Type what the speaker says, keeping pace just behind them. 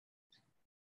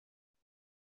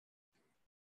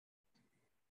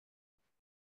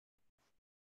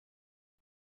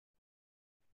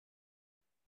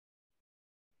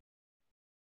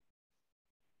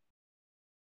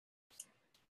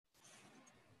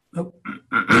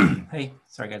Hey,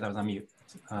 sorry guys, I was on mute.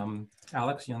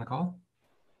 Alex, you on the call?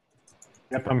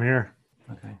 Yep, I'm here.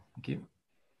 Okay, thank you.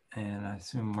 And I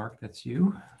assume, Mark, that's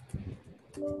you.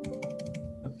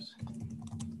 Oops.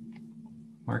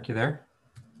 Mark, you there?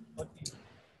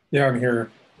 Yeah, I'm here.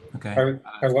 Okay.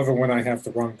 I love it when I have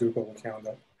the wrong Google account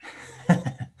up.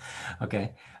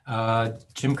 Okay.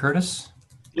 Jim Curtis?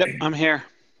 Yep, I'm here.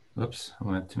 Whoops, I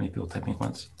went too many people typing at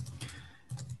once.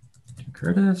 Jim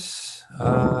Curtis.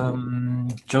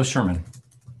 Joe Sherman.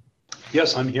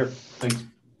 Yes, I'm here. Thanks.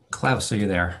 Klaus, are you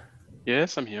there?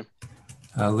 Yes, I'm here.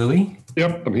 Louis?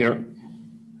 Yep, I'm here.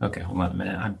 Okay, hold on a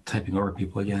minute. I'm typing over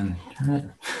people again. Turn it.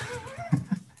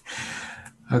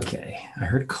 Okay, I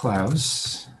heard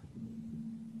Klaus.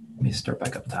 Let me start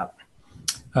back up top.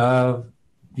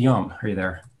 Guillaume, are you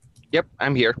there? Yep,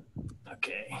 I'm here.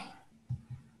 Okay.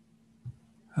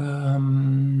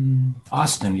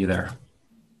 Austin, you there?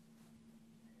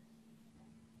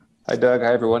 Hi, Doug.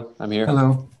 Hi, everyone. I'm here.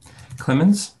 Hello.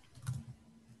 Clemens?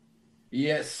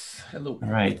 Yes. Hello. All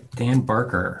right. Dan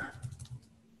Barker.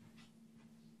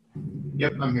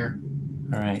 Yep, I'm here.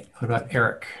 All right. What about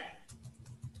Eric?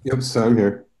 Yep, so I'm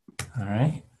here. All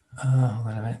right. Hold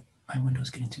on a minute. My window's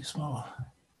getting too small.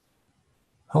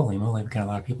 Holy moly, we've got a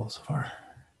lot of people so far.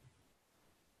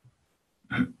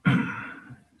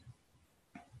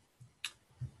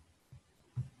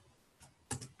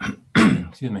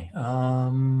 Excuse me.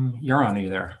 Yaron, are you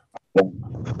there?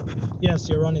 Yes,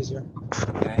 Yaron is here.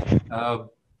 Okay.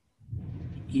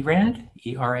 Erand?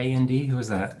 E-R-A-N-D? Who is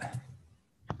that?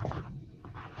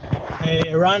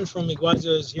 Iran from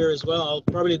Iguazu is here as well. I'll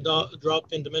probably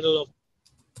drop in the middle of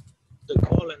the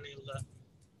call and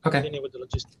he'll continue with the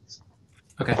logistics.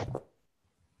 Okay.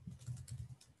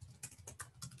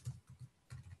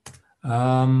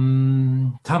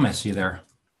 Thomas, you there?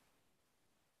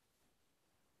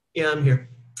 Yeah, I'm here.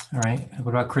 All right.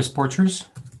 What about Chris Borchers?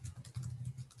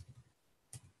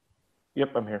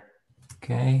 Yep, I'm here.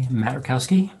 Okay. Matt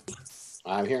Rakowski?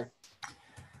 I'm here.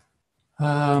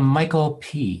 Michael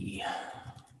P.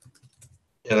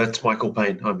 Yeah, that's Michael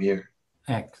Payne. I'm here.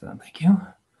 Excellent. Thank you.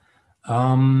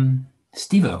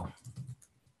 Steve-O.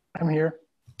 I'm here.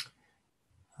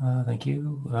 Thank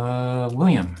you.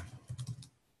 William.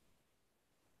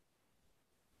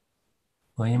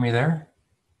 William, are you there?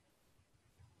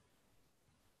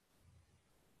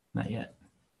 Not yet.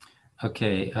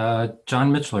 Okay.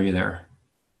 John Mitchell, are you there?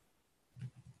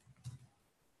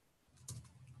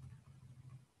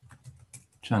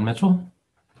 John Mitchell?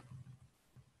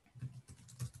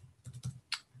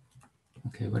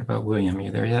 Okay, what about William? Are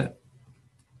you there yet?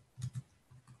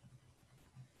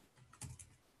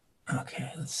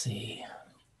 Okay, let's see.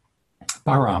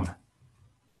 Bahram.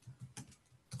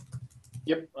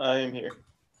 Yep, I am here.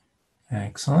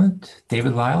 Excellent.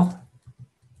 David Lyle?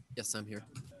 Yes, I'm here.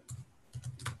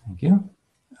 Thank you.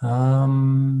 Oh,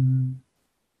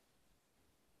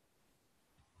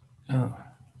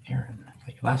 Aaron. I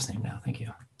got your last name now. Thank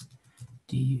you.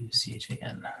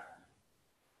 D-U-C-H-A-N.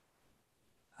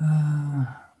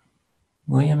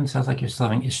 William, sounds like you're still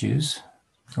having issues,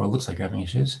 or it looks like you're having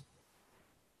issues.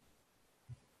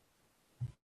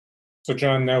 So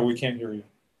John, no, we can't hear you.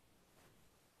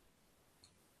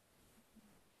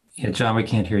 Yeah, John, we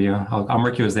can't hear you. I'll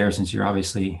mark you as there since you're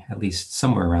obviously at least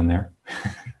somewhere around there.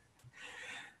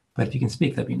 But if you can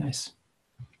speak, that'd be nice.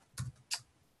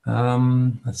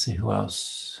 Let's see, who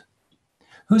else?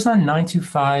 Who's on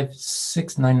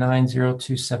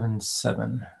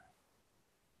 925-699-0277?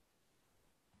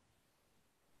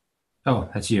 Oh,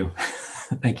 that's you.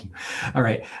 Thank you. All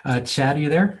right. Chad, are you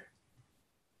there?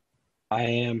 I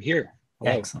am here.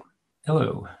 Hello. Excellent.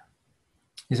 Hello.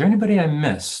 Is there anybody I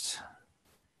missed?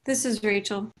 This is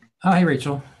Rachel. Oh, hey,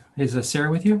 Rachel. Is Sarah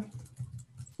with you?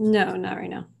 No, not right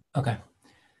now. Okay.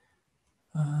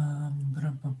 I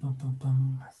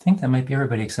think that might be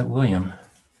everybody except William.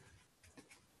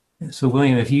 So,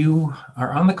 William, if you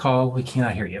are on the call, we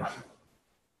cannot hear you.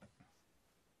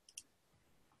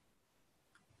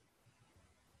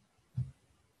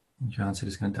 John said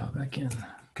he's going to dial back in.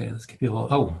 Okay, let's give you a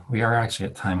little. Oh, we are actually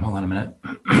at time. Hold on a minute.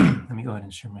 Let me go ahead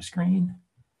and share my screen.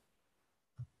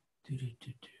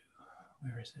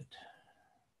 Where is it?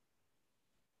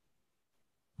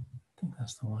 I think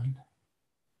that's the one.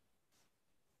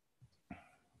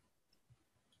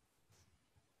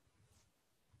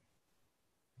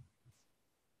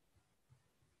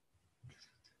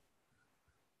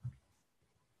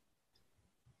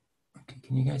 Okay,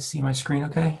 can you guys see my screen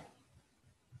okay?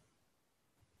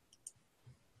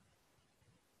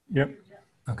 Yep.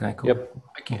 Okay, cool. Yep.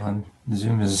 Hold on.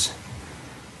 Zoom is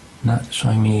not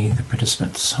showing me the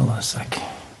participants. Hold on a sec.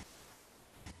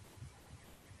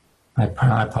 I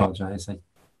apologize.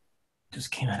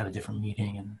 just came out of a different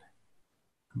meeting and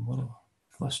I'm a little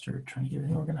flustered trying to get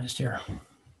everything organized here.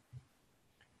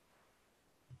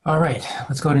 All right,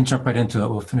 let's go ahead and jump right into it.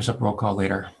 We'll finish up roll call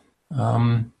later.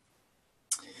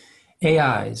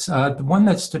 AIs. The one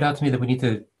that stood out to me that we need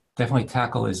to definitely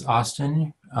tackle is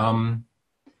Austin.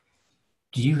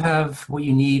 Do you have what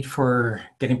you need for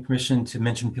getting permission to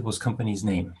mention people's company's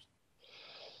name?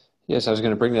 Yes, I was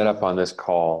going to bring that up on this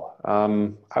call.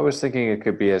 I was thinking it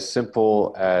could be as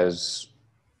simple as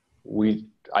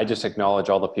I just acknowledge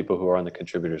all the people who are on the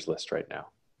contributors list right now.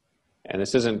 And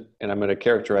this isn't, and I'm going to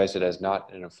characterize it as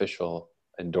not an official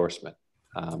endorsement,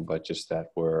 but just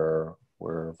that we're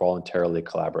voluntarily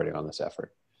collaborating on this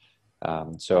effort.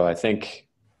 So I think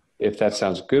if that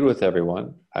sounds good with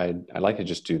everyone, I'd like to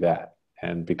just do that.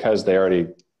 And because they already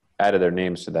added their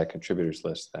names to that contributors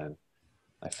list, then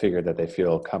I figured that they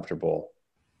feel comfortable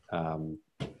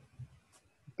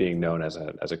being known as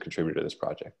a contributor to this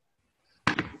project.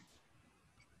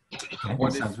 Okay,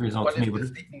 that sounds reasonable to me. What if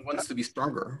the statement wants to be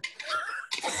stronger?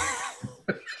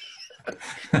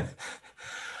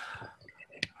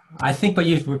 I think what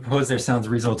you proposed there sounds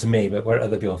reasonable to me, but what do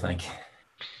other people think?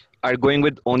 Are going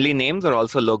with only names or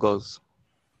also logos?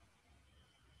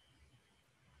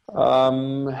 I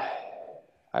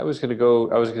was going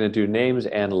to do names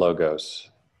and logos.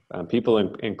 People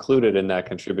included in that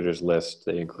contributors list,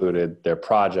 they included their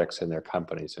projects and their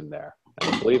companies in there.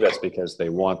 And I believe that's because they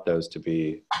want those to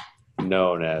be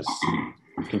known as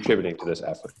contributing to this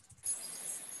effort.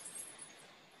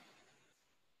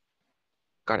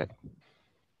 Got it.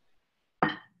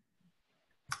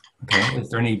 Okay, is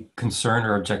there any concern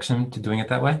or objection to doing it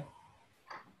that way?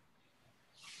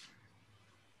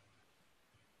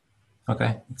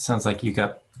 Okay, it sounds like you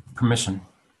got permission.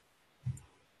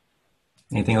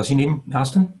 Anything else you need,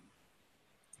 Austin?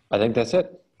 I think that's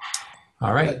it.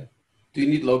 All right. Do you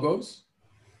need logos?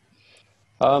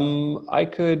 I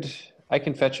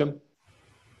can fetch them.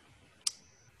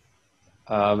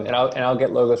 And I'll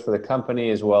get logos for the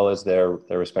company as well as their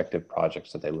respective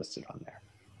projects that they listed on there.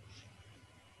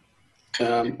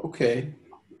 Okay.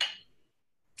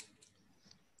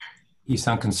 You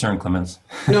sound concerned, Clemens.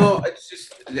 No, it's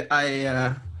just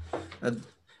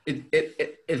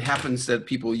it happens that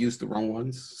people use the wrong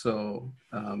ones. So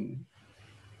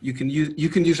you can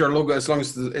use our logo as long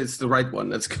as it's the right one.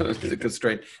 That's kind of the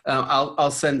constraint.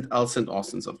 I'll send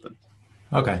Austin something.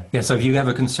 Okay. Yeah. So if you have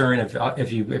a concern,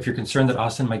 if you're concerned that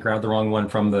Austin might grab the wrong one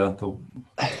from the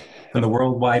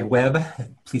World Wide Web,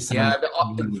 please send. Yeah,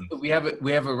 we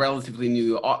have a relatively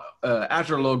new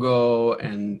Azure logo,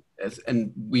 and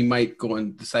we might go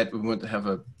and decide we want to have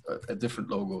a different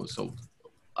logo. So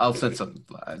I'll send something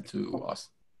to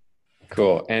Austin.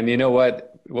 Cool. And you know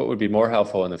what would be more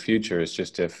helpful in the future is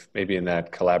just if maybe in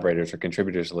that collaborators or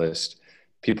contributors list,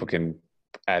 people can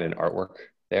add an artwork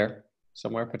there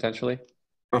somewhere potentially.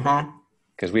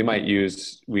 Because we might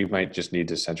just need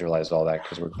to centralize all that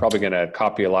because we're probably going to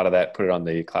copy a lot of that, put it on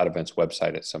the Cloud Events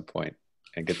website at some point,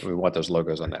 and we want those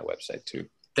logos on that website too.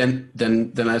 Then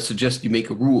I suggest you make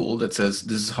a rule that says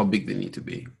this is how big they need to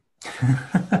be.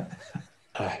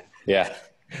 Yeah,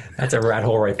 that's a rat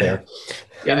hole right there.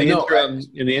 Yeah, in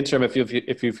the interim,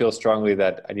 if you feel strongly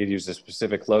that I need to use a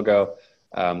specific logo,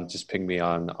 just ping me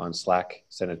on Slack.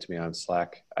 Send it to me on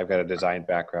Slack. I've got a design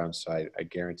background, so I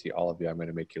guarantee all of you I'm going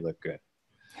to make you look good.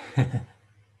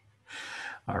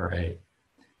 All right.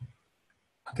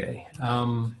 Okay.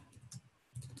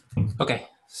 Okay.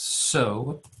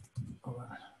 So,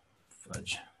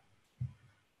 fudge.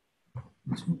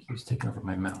 This one keeps taking over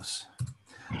my mouse.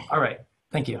 All right.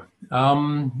 Thank you.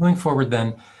 Moving forward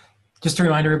then, just to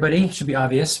remind everybody, it should be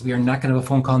obvious, we are not going to have a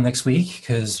phone call next week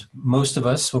because most of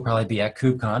us will probably be at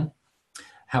KubeCon.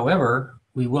 However,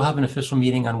 we will have an official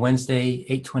meeting on Wednesday,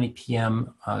 8:20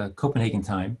 p.m. Copenhagen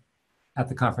time at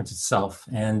the conference itself.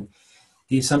 And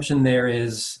the assumption there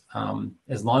is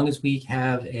as long as we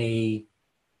have a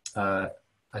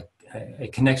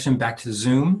connection back to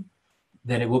Zoom,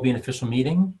 then it will be an official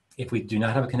meeting. If we do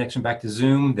not have a connection back to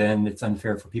Zoom, then it's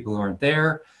unfair for people who aren't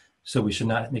there. So we should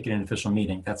not make it an official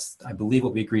meeting. That's, I believe,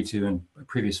 what we agreed to in a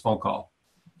previous phone call.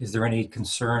 Is there any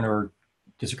concern or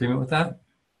disagreement with that?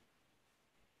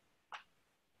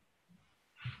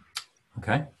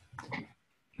 Okay.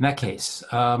 In that case,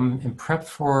 in prep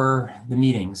for the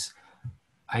meetings,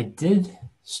 I did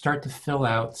start to fill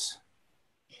out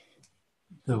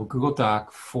the Google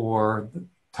Doc for the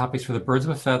topics for the birds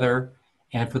of a feather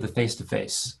and for the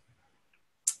face-to-face.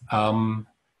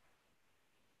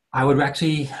 I would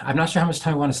actually, I'm not sure how much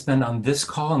time I want to spend on this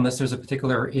call unless there's a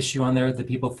particular issue on there that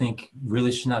people think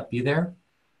really should not be there.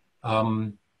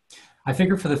 I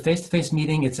figure for the face-to-face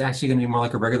meeting, it's actually going to be more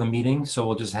like a regular meeting. So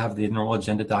we'll just have the normal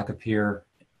agenda doc appear,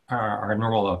 our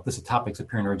normal list of topics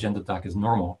appear in our agenda doc as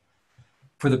normal.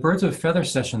 For the birds of a feather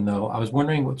session, though, I was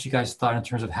wondering what you guys thought in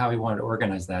terms of how we wanted to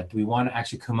organize that. Do we want to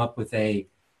actually come up with a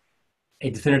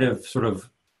definitive sort of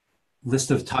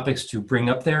list of topics to bring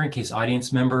up there in case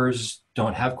audience members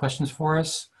don't have questions for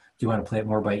us? Do you want to play it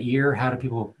more by ear? How do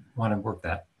people want to work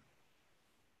that?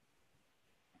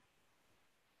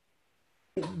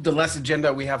 The less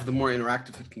agenda we have, the more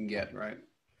interactive it can get, right?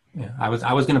 Yeah, I was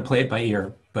going to play it by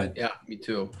ear, but yeah, me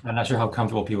too. I'm not sure how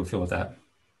comfortable people feel with that.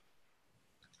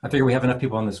 I figure we have enough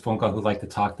people on this phone call who like to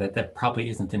talk that probably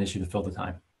isn't an issue to fill the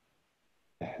time.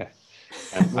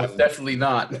 Most definitely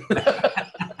not.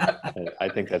 I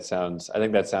think that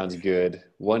sounds good.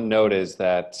 One note is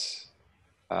that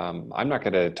I'm not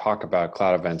going to talk about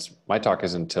cloud events. My talk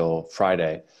isn't until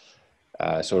Friday,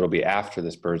 so it'll be after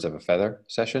this Birds of a Feather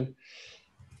session.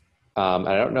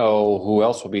 I don't know who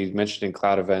else will be mentioning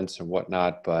cloud events and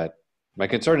whatnot, but my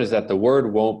concern is that the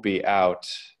word won't be out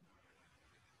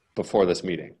before this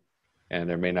meeting, and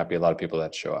there may not be a lot of people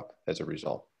that show up as a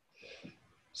result.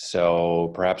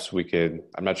 So perhaps we could,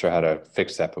 I'm not sure how to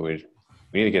fix that, but we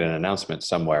need to get an announcement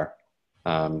somewhere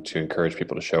to encourage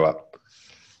people to show up.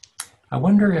 I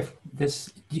wonder if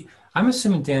I'm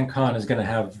assuming Dan Kahn is going to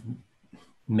have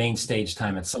main stage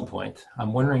time at some point.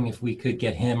 I'm wondering if we could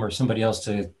get him or somebody else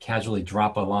to casually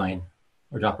drop a line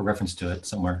or drop a reference to it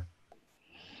somewhere.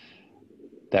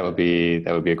 That would be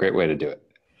a great way to do it.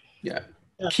 Yeah.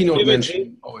 Keynote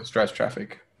mention always drives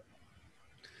traffic.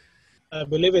 I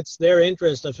believe it's their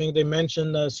interest. I think they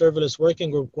mentioned serverless working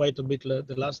group quite a bit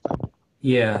the last time.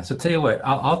 Yeah, so tell you what,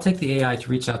 I'll take the AI to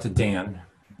reach out to Dan.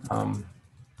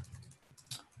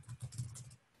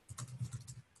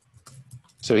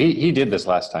 So he did this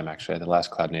last time, actually, at the last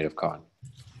Cloud Native Con.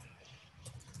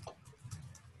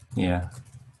 Yeah,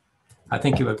 I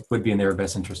think it would be in their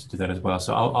best interest to do that as well.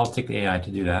 So I'll take the AI to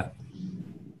do that.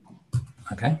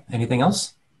 Okay, anything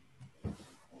else?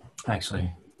 Actually,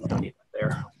 I don't need that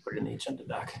there. Put it in the agenda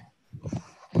doc.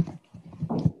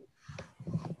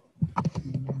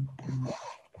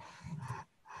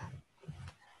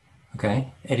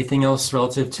 Okay, anything else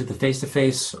relative to the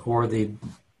face-to-face or the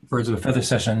Birds of a Feather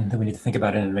session that we need to think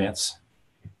about in advance?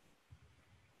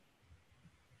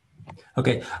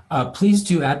 Okay, please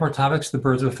do add more topics to the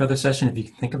Birds of a Feather session if you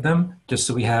can think of them, just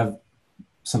so we have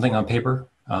something on paper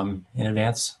in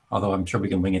advance, although I'm sure we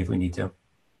can wing it if we need to.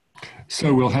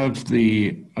 So we'll have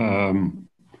the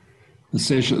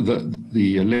session,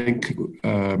 the link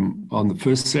on the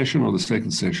first session or the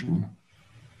second session?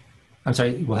 I'm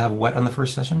sorry, we'll have what on the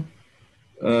first session?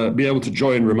 Be able to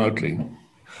join remotely.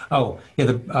 Oh, yeah,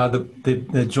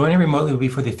 the joining remotely will be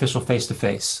for the official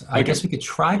face-to-face. I guess we could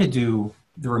try to do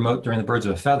the remote during the Birds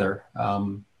of a Feather.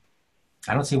 I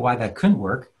don't see why that couldn't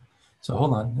work. So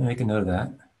hold on, let me make a note of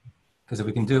that. Because if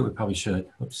we can do it, we probably should.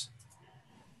 Oops.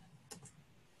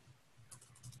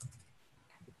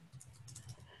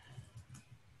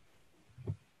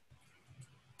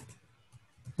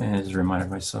 And just a reminder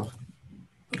myself.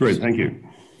 Great, thank you.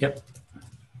 Yep.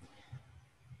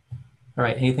 All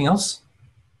right, anything else?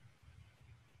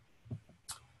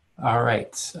 All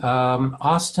right,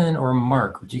 Austin or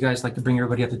Mark, would you guys like to bring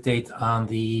everybody up to date on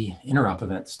the interop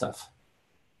event stuff?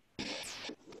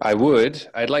 I would.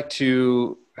 I'd like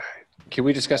to, can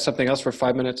we discuss something else for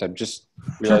 5 minutes? I'm just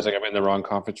realizing I'm in the wrong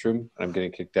conference room and I'm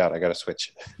getting kicked out. I got to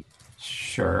switch.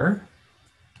 Sure.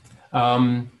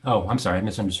 Oh, I'm sorry, I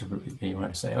misunderstood what you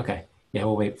wanted to say. Okay, yeah,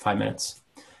 we'll wait 5 minutes.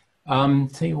 Tell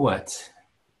you what,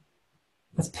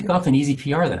 let's pick off an easy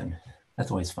PR then.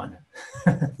 That's always fun.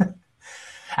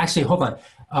 Actually, hold on.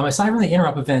 Aside from the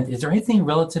interop event, is there anything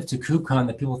relative to KubeCon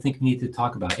that people think we need to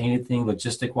talk about? Anything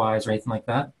logistic-wise or anything like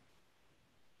that?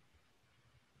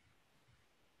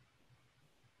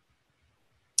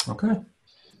 Okay.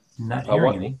 Not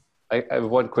hearing any. I have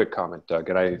one quick comment, Doug,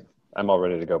 and I'm all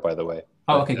ready to go, by the way.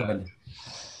 Oh, okay, go ahead.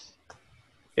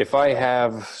 If I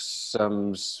have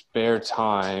some spare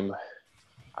time,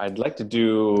 I'd like to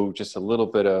do just a little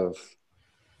bit of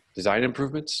design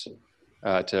improvements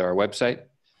to our website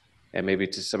and maybe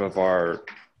to some of our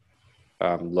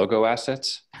logo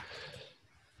assets.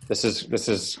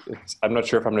 I'm not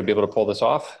sure if I'm going to be able to pull this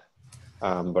off,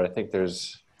 but I think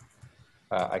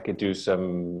I could do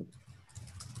some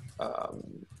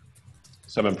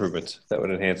improvements that would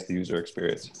enhance the user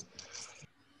experience.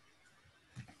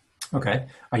 Okay.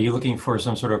 Are you looking for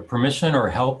some sort of permission or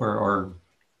help or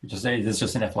just is this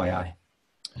just an FYI?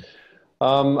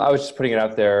 I was just putting it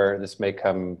out there. This may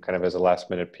come kind of as a last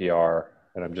minute PR,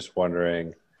 and I'm just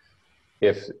wondering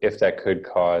if that could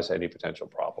cause any potential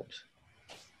problems.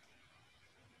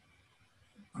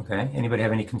 Okay, anybody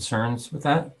have any concerns with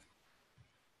that?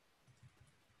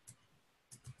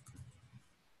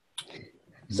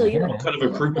 So you What kind of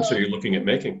improvements are you looking at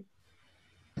making?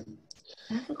 I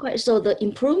have a question. So the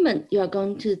improvement, you are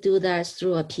going to do that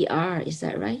through a PR, is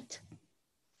that right?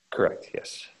 Correct,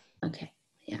 yes. Okay,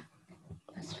 yeah,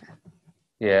 that's fair.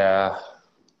 Yeah,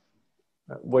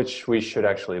 which we should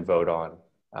actually vote on.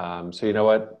 So you know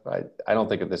what? I don't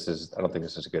think this is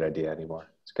a good idea anymore.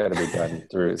 It's got to be done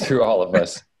through all of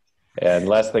us. And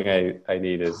last thing I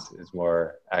need is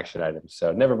more action items.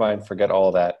 So never mind, forget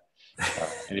all that.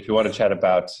 And if you want to chat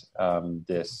about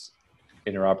this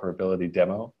interoperability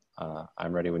demo,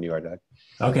 I'm ready when you are, Doug.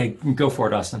 Okay, go for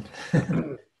it, Austin.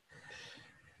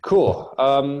 Cool.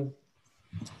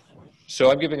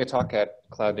 So I'm giving a talk at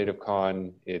Cloud Native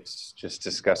Con. It's just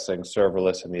discussing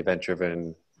serverless and the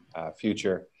event-driven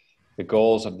future. The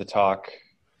goals of the talk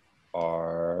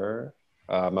are,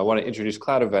 I want to introduce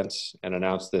cloud events and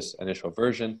announce this initial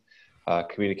version,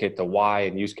 communicate the why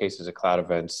and use cases of cloud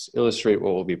events, illustrate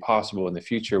what will be possible in the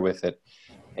future with it,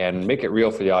 and make it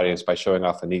real for the audience by showing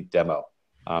off a neat demo.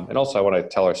 And also I want to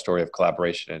tell our story of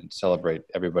collaboration and celebrate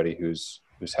everybody who's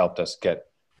helped us get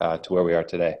to where we are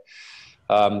today.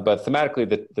 But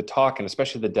thematically, the talk, and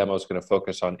especially the demo, is going to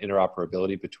focus on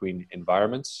interoperability between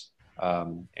environments.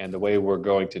 And the way we're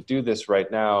going to do this right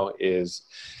now is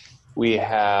we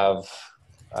have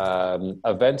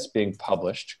events being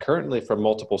published currently from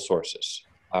multiple sources.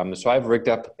 So I've rigged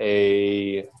up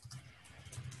a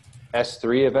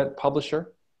S3 event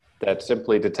publisher that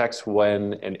simply detects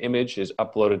when an image is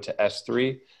uploaded to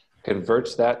S3,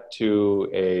 converts that to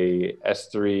a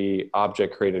S3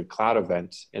 object created cloud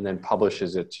event, and then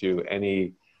publishes it to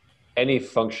any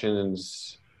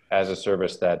functions as a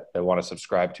service that want to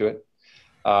subscribe to it.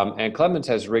 And Clemens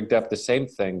has rigged up the same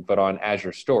thing, but on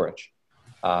Azure Storage.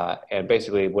 And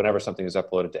basically, whenever something is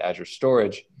uploaded to Azure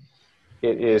Storage,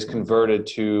 it is converted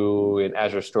to an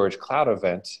Azure Storage Cloud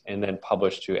event and then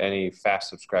published to any fast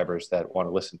subscribers that want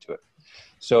to listen to it.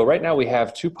 So right now we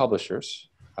have two publishers,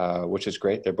 which is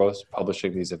great. They're both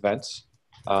publishing these events.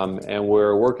 And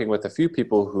we're working with a few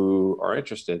people who are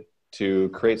interested to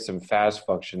create some FAS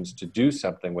functions to do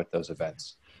something with those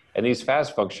events. And these FAS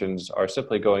functions are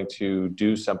simply going to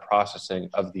do some processing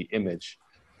of the image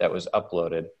that was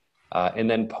uploaded and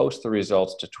then post the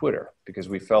results to Twitter, because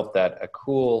we felt that a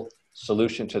cool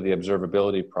solution to the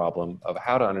observability problem of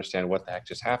how to understand what the heck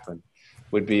just happened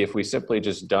would be if we simply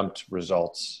just dumped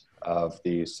results of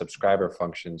the subscriber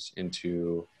functions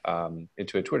into a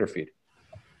Twitter feed.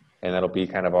 And that'll be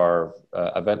kind of our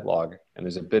event log. And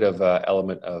there's a bit of an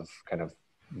element of kind of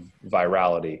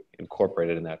virality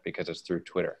incorporated in that because it's through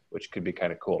Twitter, which could be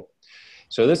kind of cool.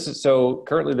 So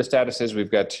currently the status is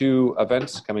we've got two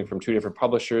events coming from two different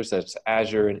publishers. That's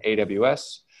Azure and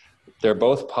AWS. They're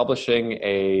both publishing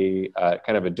a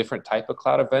kind of a different type of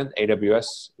cloud event.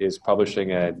 AWS is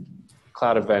publishing a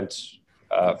cloud event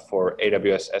for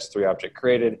AWS S3 object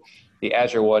created. The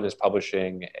Azure one is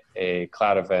publishing a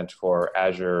cloud event for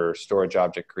Azure storage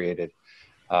object created.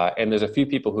 And there's a few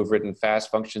people who've written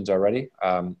fast functions already.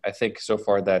 I think so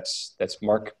far that's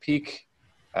Mark Peak.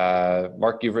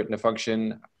 Mark, you've written a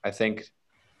function, I think,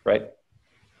 right?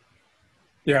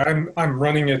 Yeah, I'm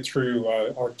running it through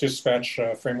our dispatch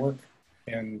framework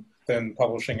and then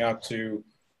publishing out to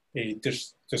a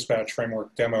dispatch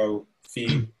framework demo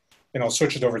feed. And I'll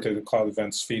switch it over to the cloud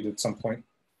events feed at some point.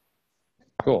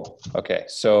 Cool. Okay,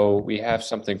 so we have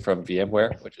something from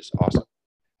VMware, which is awesome.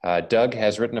 Doug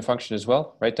has written a function as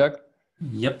well, right, Doug?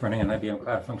 Yep, running on IBM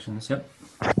Cloud Functions, yep.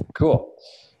 Cool.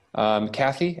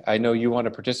 Kathy, I know you want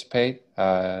to participate.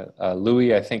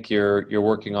 Louis, I think you're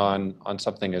working on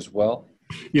something as well.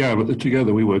 Yeah, but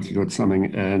together we're working on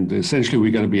something, and essentially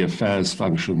we're going to be a FAS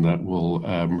function that will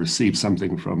receive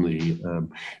something from the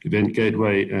event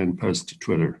gateway and post to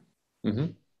Twitter. Mm-hmm.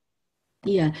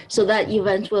 Yeah, so that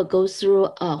event will go through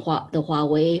the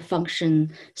Huawei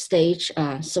function stage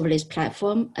serverless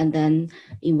platform, and then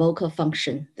invoke a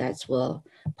function that will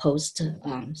post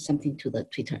something to the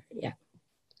Twitter. Yeah.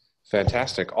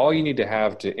 Fantastic. All you need to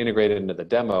have to integrate it into the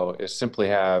demo is simply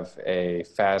have a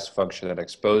FAS function that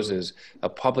exposes a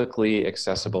publicly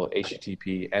accessible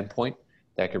HTTP endpoint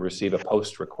that can receive a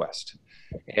post request.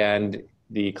 And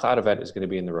the cloud event is going to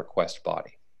be in the request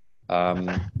body.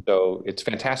 So it's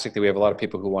fantastic that we have a lot of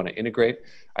people who want to integrate.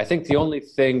 I think the only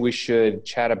thing we should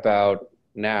chat about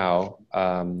now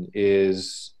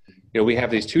is, we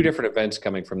have these two different events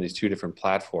coming from these two different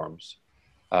platforms.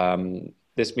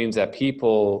 This means that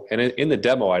people, and in the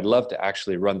demo, I'd love to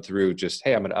actually run through just,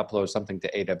 hey, I'm going to upload something to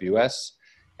AWS,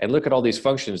 and look at all these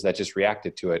functions that just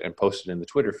reacted to it and posted in the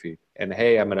Twitter feed. And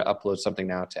hey, I'm going to upload something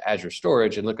now to Azure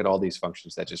Storage and look at all these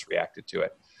functions that just reacted to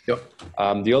it.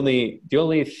 Yep. The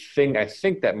only thing I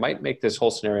think that might make this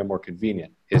whole scenario more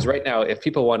convenient is right now, if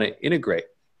people want to integrate,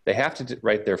 they have to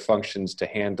write their functions to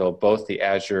handle both the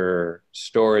Azure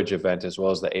Storage event as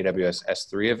well as the AWS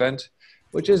S3 event,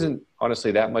 which isn't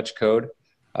honestly that much code.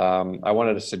 I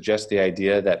wanted to suggest the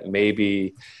idea that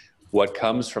maybe what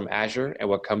comes from Azure and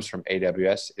what comes from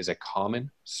AWS is a common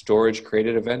storage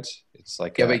created event. It's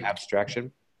like an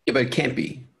abstraction. Yeah, but it can't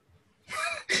be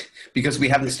because we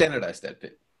haven't standardized that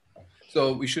bit.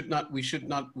 So we should not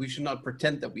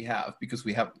pretend that we have, because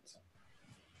we haven't.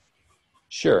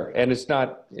 Sure, and it's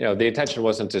not, the intention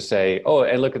wasn't to say, oh,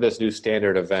 and look at this new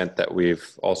standard event that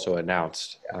we've also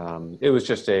announced. It was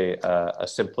just a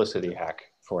simplicity hack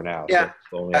for now. Yeah,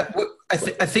 so I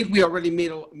think we already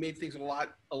made things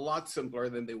a lot simpler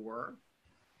than they were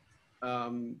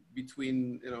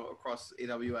between across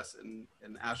AWS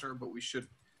and Azure. But we should.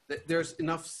 There's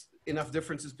enough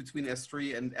differences between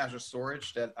S3 and Azure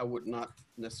Storage that I would not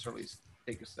necessarily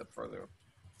take a step further.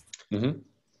 Mm-hmm.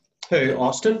 Hey,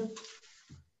 Austin.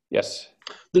 Yes.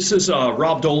 This is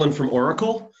Rob Dolan from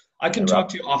Oracle. I can talk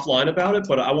to you offline about it,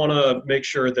 but I want to make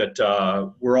sure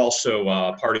that we're also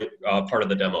part of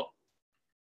the demo.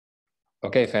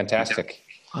 Okay, fantastic.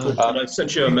 And I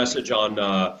sent you a message on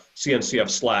CNCF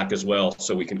Slack as well,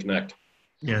 so we can connect.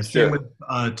 Yeah, same with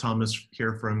Thomas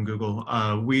here from Google.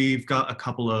 We've got a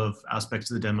couple of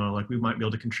aspects of the demo, like we might be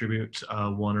able to contribute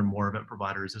one or more event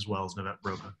providers as well as an event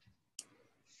broker.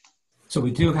 So we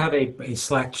do have a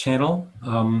Slack channel.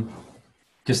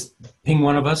 Just ping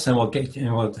one of us, and we'll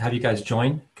have you guys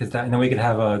join, and then we could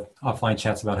have offline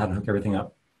chats about how to hook everything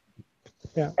up.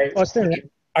 Yeah, Austin.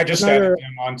 I just added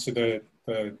them onto the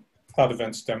Cloud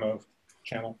Events demo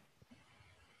channel.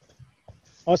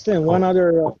 Austin, one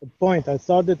other point. I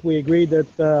thought that we agreed that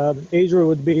Azure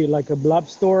would be like a blob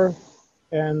store,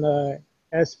 and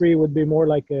S3 would be more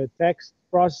like a text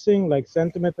processing, like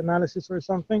sentiment analysis or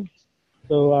something.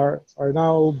 So are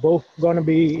now both going to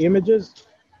be images?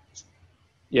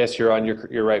 Yes, you're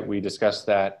right. We discussed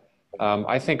that.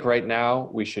 I think right now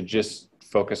we should just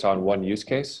focus on one use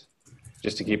case,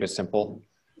 just to keep it simple,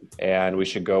 and we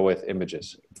should go with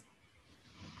images.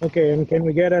 Okay, and can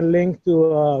we get a link to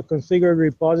a configured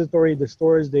repository that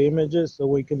stores the images so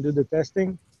we can do the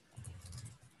testing?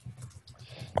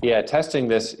 Yeah, testing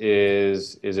this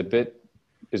is a bit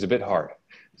hard,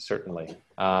 certainly.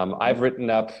 I've written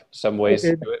up some ways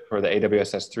to do it for the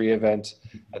AWS S3 event.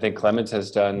 I think Clemens has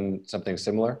done something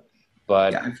similar,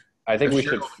 but yeah, I think we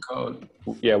should. Code.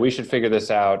 Yeah, we should figure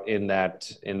this out in that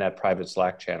private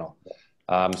Slack channel.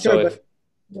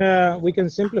 We can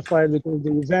simplify it because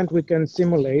the event we can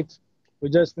simulate.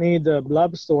 We just need a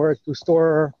blob store to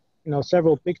store,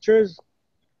 several pictures.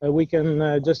 We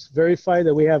can just verify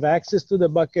that we have access to the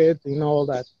bucket, all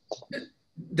that.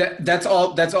 That's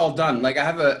all done. Like I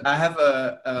have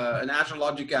an Azure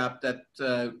Logic app that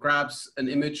grabs an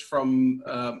image from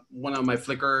one of my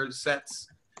Flickr sets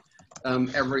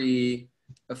every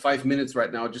 5 minutes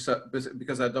right now, just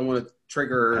because I don't want to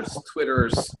trigger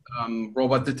Twitter's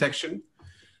robot detection,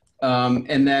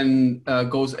 and then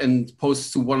goes and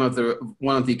posts to one of the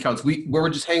accounts. We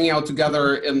were just hanging out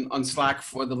together on Slack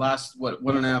for the last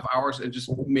 1.5 hours and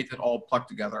just made it all plugged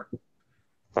together.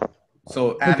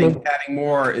 So adding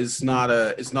more will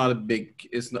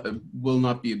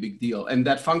not be a big deal, and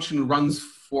that function runs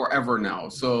forever now.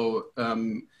 So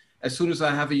as soon as I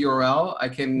have a URL, I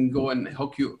can go and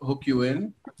hook you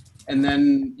in, and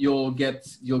then you'll get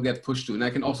pushed to. And I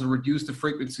can also reduce the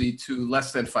frequency to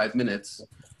less than 5 minutes.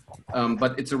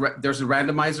 But there's a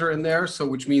randomizer in there, so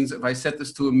which means if I set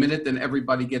this to a minute, then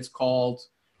everybody gets called,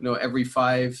 every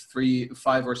 5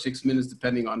 or 6 minutes,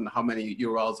 depending on how many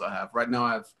URLs I have. Right now,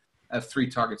 I have 3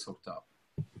 targets hooked up.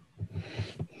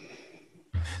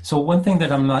 So one thing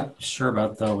that I'm not sure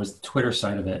about, though, is the Twitter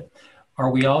side of it. Are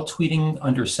we all tweeting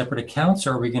under separate accounts,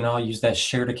 or are we going to all use that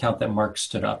shared account that Mark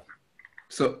stood up?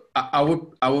 So I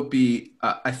would be,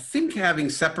 I think, having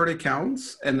separate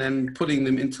accounts and then putting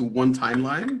them into one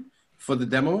timeline for the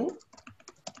demo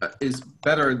is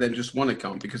better than just one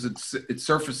account, because it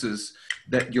surfaces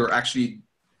that you're actually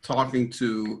talking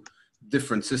to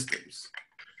different systems.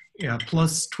 Yeah,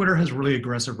 plus Twitter has really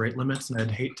aggressive rate limits, and I'd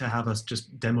hate to have us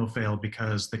just demo fail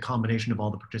because the combination of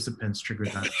all the participants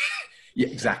triggered that. Yeah,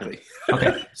 exactly.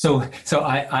 Okay, so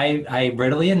I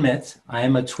readily admit I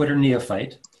am a Twitter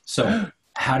neophyte. So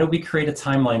how do we create a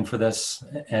timeline for this,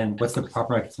 and what's the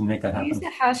proper method to make that happen? Use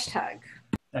the hashtag.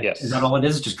 Yes. Is that all it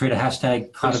is? Just create a hashtag?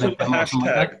 Instead of a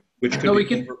hashtag,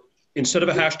 instead of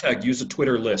a hashtag, use a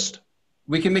Twitter list.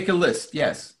 We can make a list,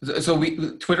 yes. So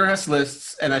Twitter has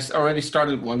lists, and I already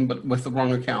started one, but with the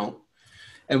wrong account.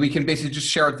 And we can basically just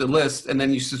share out the list, and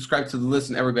then you subscribe to the list,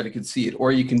 and everybody can see it.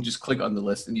 Or you can just click on the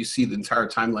list, and you see the entire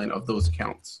timeline of those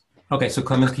accounts. Okay, so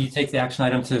Clemens, can you take the action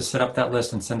item to set up that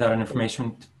list and send out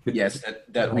information? Yes,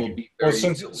 that will be Well,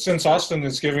 very... since Austin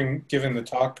is giving the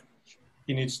talk,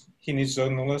 he needs to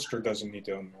own the list, or doesn't need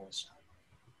to own the list?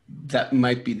 That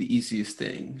might be the easiest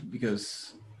thing,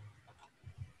 because...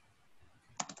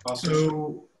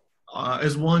 So,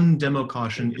 as one demo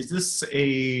caution, is this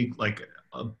a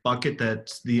bucket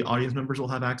that the audience members will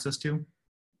have access to?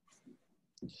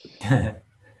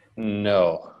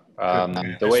 No.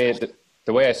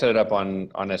 The way I set it up on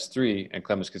S3, and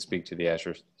Clemens could speak to the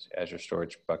Azure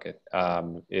Storage bucket,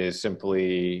 is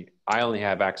simply I only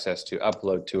have access to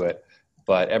upload to it,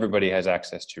 but everybody has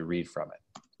access to read from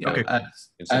it. Yeah, okay. I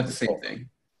have the same thing.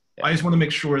 Yeah. I just want to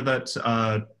make sure that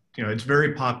it's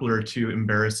very popular to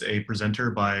embarrass a presenter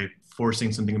by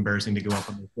forcing something embarrassing to go up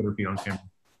on the Twitter feed on camera.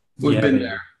 We've been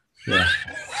there. Yeah.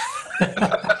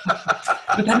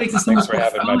 But that makes it so Thanks much for more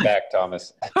having fun. my back,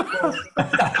 Thomas.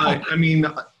 I mean,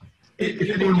 if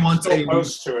anyone wants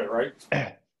close to it, right?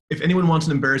 If anyone wants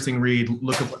an embarrassing read,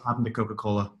 look at what happened to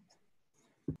Coca-Cola.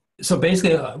 So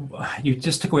basically, you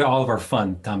just took away all of our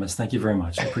fun, Thomas. Thank you very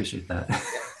much. I appreciate that.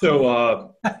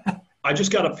 So I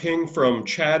just got a ping from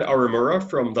Chad Aramura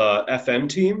from the FN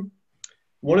team.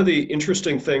 One of the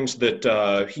interesting things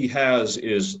that he has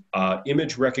is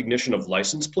image recognition of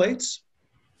license plates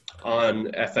on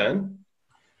FN.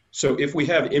 So if we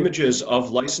have images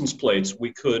of license plates,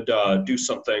 we could do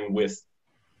something with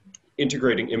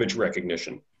integrating image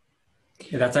recognition.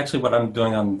 Yeah, that's actually what I'm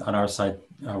doing on our side,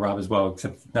 Rob, as well,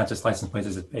 except not just license plates.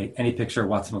 Is any picture,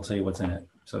 Watson will tell you what's in it.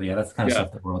 So yeah, that's the kind of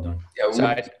stuff that we're all doing. Yeah, so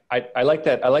I like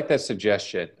that. I like that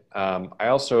suggestion. I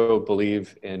also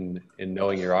believe in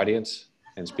knowing your audience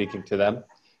and speaking to them.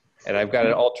 And I've got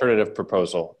an alternative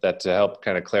proposal that to help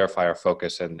kind of clarify our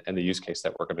focus and the use case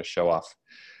that we're going to show off.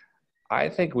 I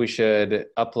think we should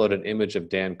upload an image of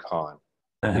Dan Kahn,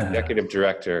 the executive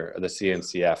director of the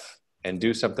CNCF, and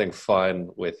do something fun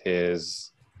with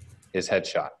his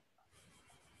headshot.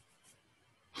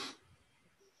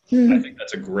 I think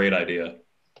that's a great idea.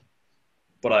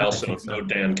 But I also know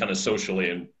Dan kind of socially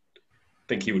and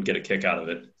think he would get a kick out of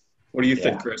it. What do you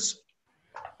think, Chris?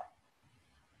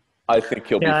 I think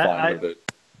he'll be fine with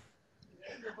it.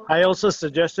 I also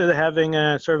suggested having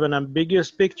a sort of an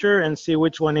ambiguous picture and see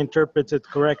which one interprets it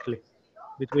correctly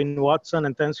between Watson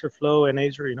and TensorFlow and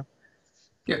Azure, you know.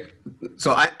 Yeah,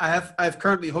 so I've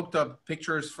currently hooked up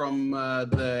pictures from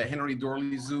the Henry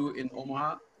Dorley Zoo in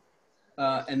Omaha,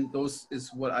 and those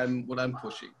is what I'm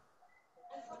pushing.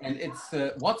 And it's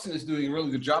Watson is doing a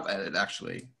really good job at it,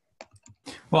 actually.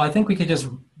 Well, I think we could just.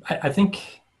 I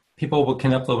think people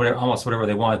can upload almost whatever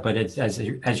they want, but it's as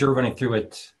you're running through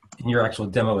it in your actual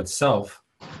demo itself,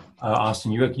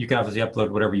 Austin, you can obviously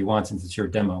upload whatever you want since it's your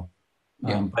demo.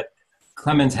 Yeah. But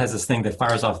Clemens has this thing that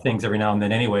fires off things every now and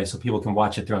then anyway, so people can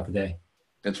watch it throughout the day.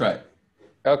 That's right.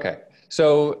 Okay.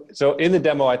 So in the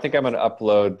demo, I think I'm going to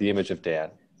upload the image of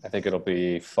Dan. I think it'll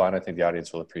be fun. I think the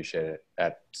audience will appreciate it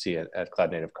at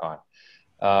Cloud Native Con.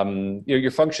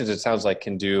 Your functions, it sounds like,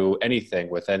 can do anything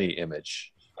with any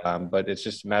image, but it's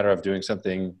just a matter of doing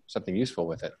something useful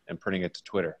with it and putting it to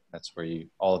Twitter. That's where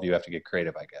all of you have to get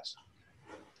creative, I guess.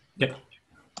 Yep.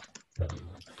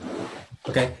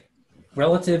 Okay.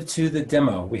 Relative to the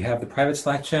demo, we have the private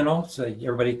Slack channel, so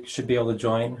everybody should be able to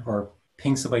join or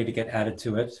ping somebody to get added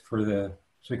to it so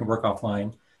we can work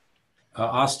offline.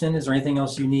 Austin, is there anything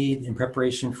else you need in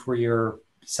preparation for your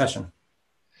session?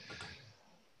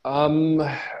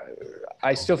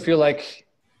 I still feel like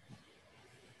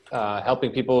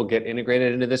helping people get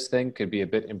integrated into this thing could be a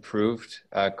bit improved.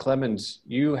 Clemens,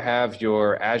 you have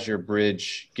your Azure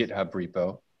Bridge GitHub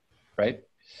repo, right?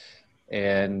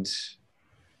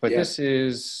 But this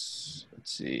is,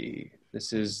 let's see,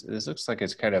 this looks like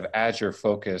it's kind of Azure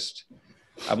focused.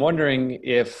 I'm wondering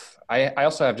if, I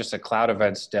also have just a Cloud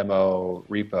Events demo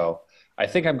repo. I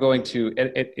think I'm going to, and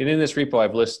in this repo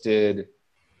I've listed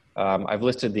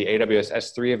the AWS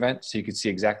S3 event so you can see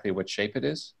exactly what shape it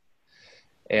is.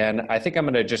 And I think I'm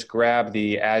going to just grab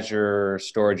the Azure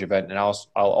storage event and I'll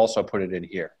also put it in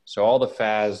here. So all the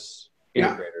FAS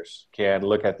integrators can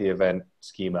look at the event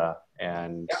schema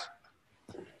and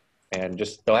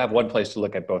just, they'll have one place to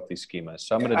look at both these schemas.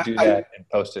 So I'm going to do that and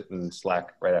post it in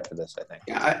Slack right after this, I think.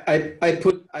 Yeah,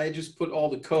 I just put all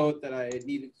the code that I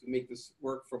needed to make this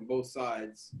work from both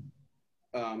sides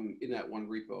in that one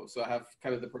repo. So I have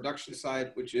kind of the production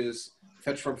side, which is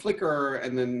fetch from Flickr,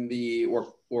 and then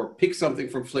or pick something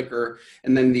from Flickr,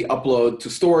 and then the upload to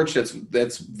storage.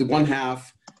 That's the one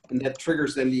half, and that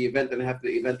triggers then the event. And I have the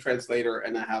event translator,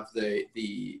 and I have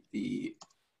the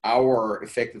our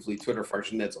effectively Twitter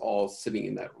function that's all sitting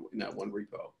in that one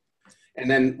repo. And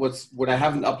then what I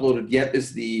haven't uploaded yet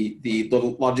is the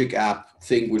little logic app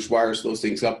thing, which wires those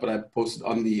things up. But I posted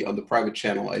on the private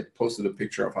channel. I posted a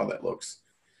picture of how that looks.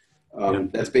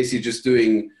 That's basically just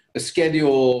doing a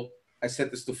schedule. I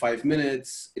set this to 5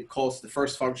 minutes. It calls the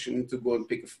first function to go and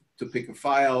pick a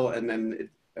file, and then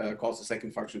it calls the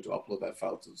second function to upload that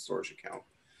file to the storage account.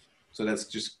 So that's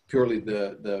just purely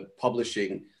the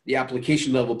publishing, the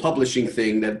application level publishing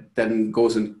thing that then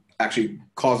goes and actually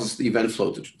causes the event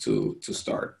flow to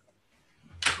start.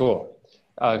 Cool.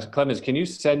 Clemens, can you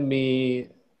send me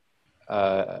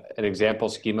an example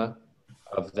schema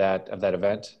of that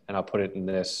event, and I'll put it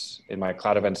in my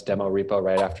Cloud Events demo repo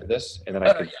right after this, and then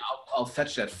Yeah, I'll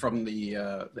fetch that from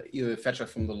either fetch it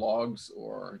from the logs,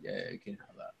 or you can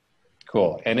have that.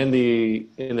 Cool. And in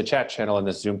the chat channel in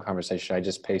this Zoom conversation, I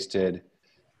just pasted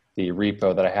the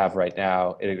repo that I have right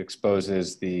now. It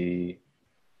exposes the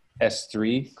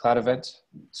S3 Cloud Event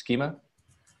schema.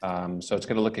 So it's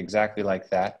going to look exactly like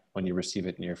that when you receive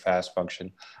it in your fast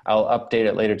function. I'll update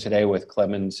it later today with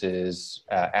Clemens's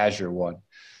Azure one.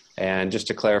 And just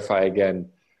to clarify again,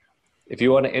 if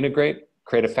you want to integrate,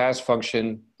 create a fast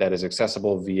function that is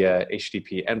accessible via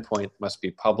HTTP endpoint, must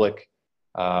be public.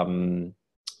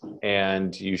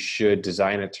 And you should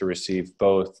design it to receive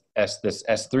both this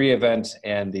S3 event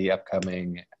and the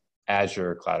upcoming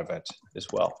Azure Cloud Event as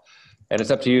well. And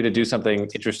it's up to you to do something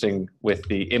interesting with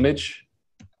the image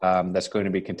that's going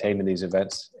to be contained in these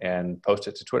events and post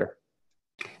it to Twitter.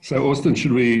 So Austin,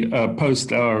 should we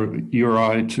post our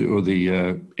URI or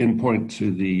the endpoint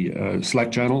to the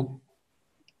Slack channel?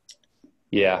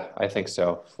 Yeah, I think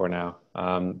so for now.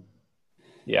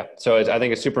 Yeah, so I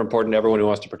think it's super important. Everyone who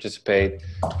wants to participate,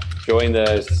 join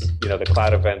the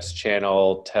Cloud Events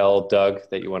channel. Tell Doug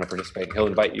that you want to participate. He'll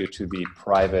invite you to the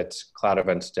private Cloud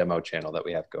Events demo channel that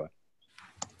we have going.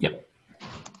 Yep.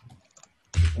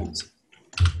 Thanks.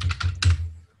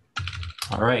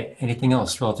 All right. Anything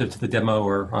else relative to the demo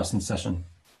or Austin's session?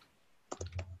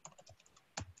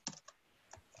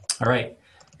 All right.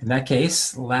 In that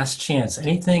case, last chance.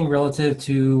 Anything relative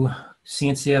to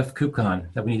CNCF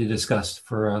KubeCon that we need to discuss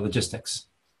for logistics?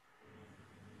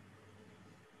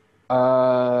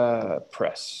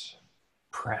 Press.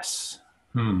 Press.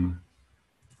 What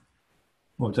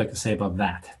would you like to say about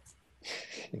that?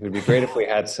 It would be great if we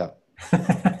had some.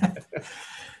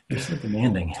 You're so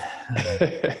demanding.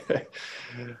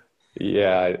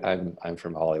 Yeah, I'm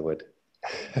from Hollywood.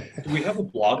 Do we have a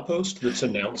blog post that's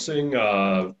announcing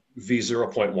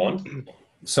V0.1?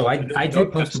 So I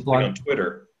did post a blog on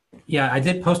Twitter. Yeah, I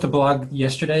did post a blog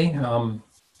yesterday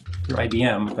through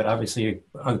IBM, but obviously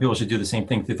other people should do the same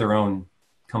thing through their own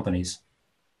companies.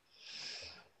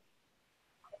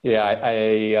 Yeah, I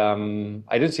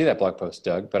didn't see that blog post,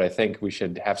 Doug, but I think we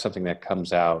should have something that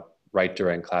comes out right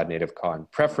during Cloud Native Con,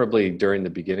 preferably during the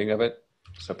beginning of it,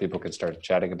 so people can start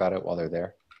chatting about it while they're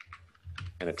there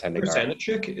and attending. Chris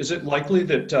Anichik, is it likely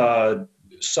that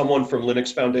someone from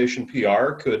Linux Foundation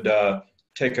PR could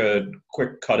take a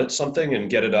quick cut at something and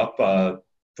get it up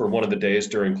for one of the days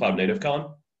during Cloud Native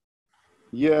Con?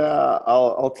 Yeah,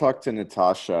 I'll talk to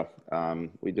Natasha.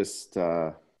 We just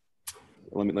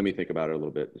let me think about it a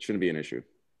little bit. It shouldn't be an issue.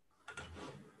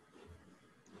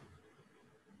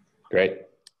 Great.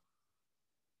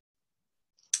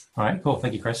 All right, cool.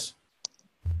 Thank you, Chris.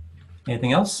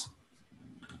 Anything else?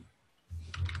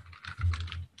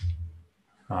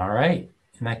 All right.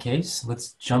 In that case,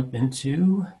 let's jump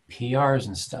into PRs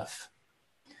and stuff.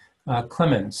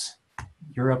 Clemens,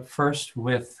 you're up first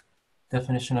with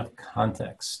definition of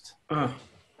context. What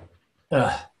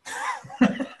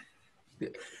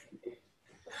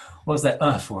was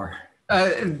that for?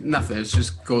 Nothing. It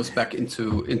just goes back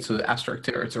into abstract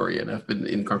territory, and I've been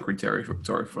in concrete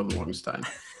territory for the longest time.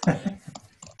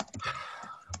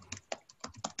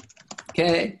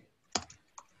 Okay.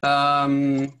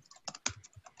 And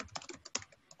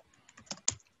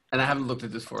I haven't looked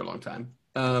at this for a long time.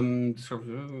 Well,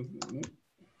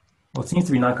 it seems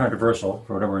to be non-controversial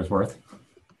for whatever it's worth.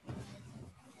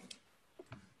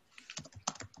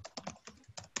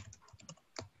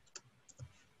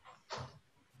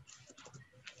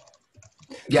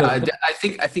 Yeah, I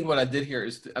think what I did here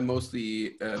is I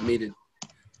mostly made it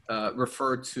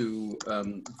refer to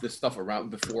the stuff around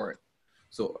before it.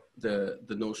 So the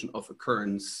notion of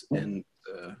occurrence and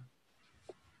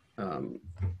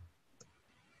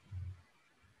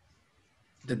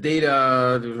the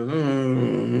data.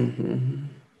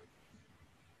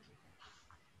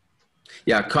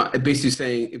 Yeah,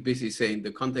 basically saying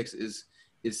the context is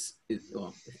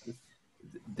well,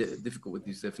 difficult with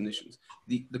these definitions.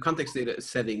 The context data is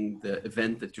setting the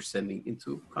event that you're sending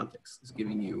into context. It's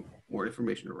giving you more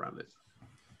information around it.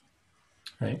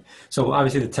 Right. So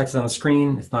obviously the text is on the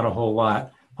screen. It's not a whole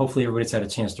lot. Hopefully everybody's had a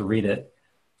chance to read it.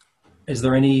 Is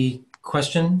there any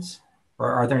questions,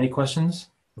 or are there any questions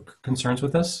or concerns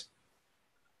with this?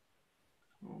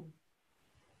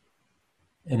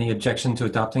 Any objection to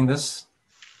adopting this?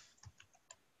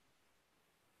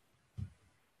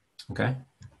 Okay,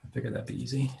 I figured that'd be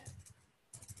easy.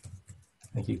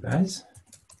 Thank you, guys.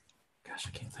 Gosh,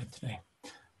 I can't type today.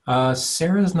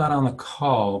 Sarah's not on the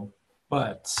call,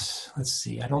 but let's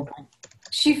see. I don't.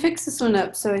 She fixed this one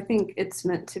up, so I think it's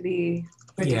meant to be.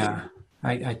 Yeah,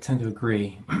 I tend to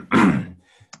agree.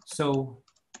 So,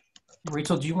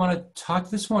 Rachel, do you want to talk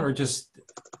this one, or just do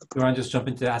you want to just jump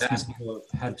into asking people who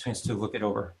have had a chance to look it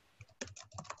over?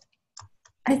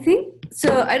 I think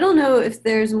so. I don't know if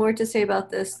there's more to say about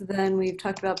this than we've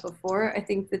talked about before. I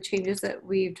think the changes that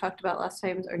we've talked about last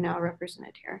time are now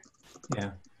represented here.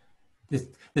 Yeah.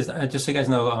 Just so you guys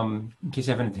know, in case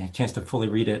you haven't had a chance to fully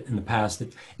read it in the past,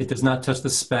 it does not touch the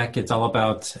spec. It's all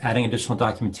about adding additional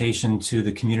documentation to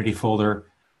the community folder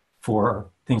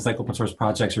for things like open source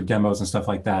projects or demos and stuff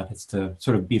like that. It's to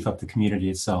sort of beef up the community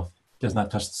itself. It does not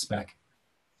touch the spec.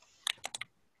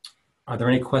 Are there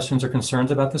any questions or concerns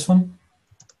about this one?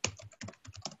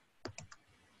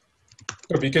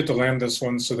 It would be good to land this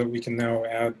one so that we can now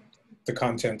add the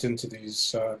content into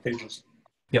these pages.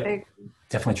 Yep,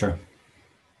 definitely true.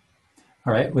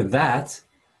 All right, with that,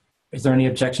 is there any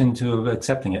objection to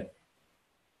accepting it?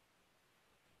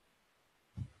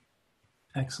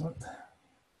 Excellent.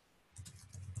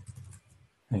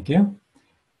 Thank you.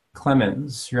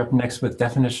 Clemens, you're up next with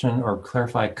definition or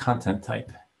clarify content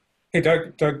type. Hey,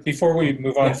 Doug, before we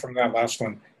move on from that last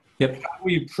one, how do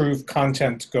we prove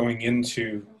content going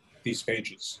into these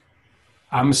pages?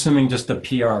 I'm assuming just a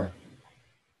PR.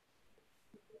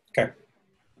 Okay.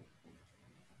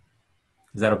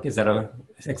 Is that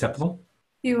acceptable?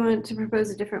 Do you want to propose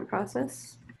a different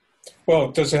process? Well,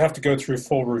 does it have to go through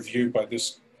full review by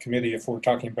this committee if we're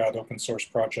talking about open source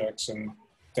projects and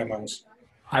demos?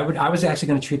 I was actually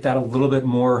going to treat that a little bit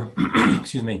more,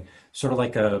 excuse me, sort of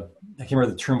like I can't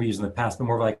remember the term we used in the past, but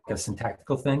more like a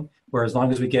syntactical thing, where as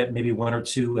long as we get maybe 1 or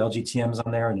 2 LGTMs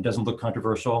on there and it doesn't look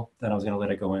controversial, then I was going to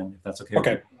let it go in, if that's okay.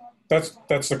 Okay, that's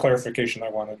the clarification I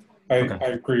wanted. I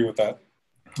agree with that.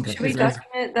 Okay. Should we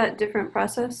document that different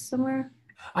process somewhere?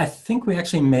 I think we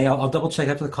actually may. I'll double check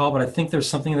after the call, but I think there's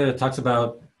something that talks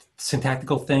about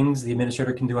syntactical things the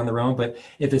administrator can do on their own. But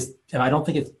if I don't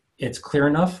think it's clear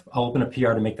enough, I'll open a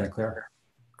PR to make that clear.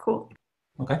 Cool.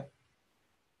 Okay.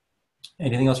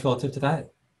 Anything else relative to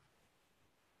that?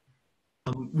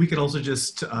 We could also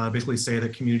just basically say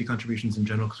that community contributions in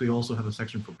general, because we also have a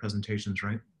section for presentations,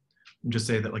 right? And just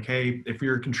say that, like, hey, if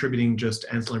you're contributing just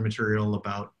ancillary material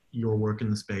about your work in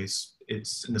the space,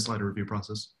 it's in the slider review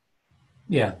process.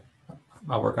 Yeah,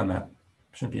 I'll work on that.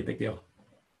 Shouldn't be a big deal.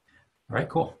 All right,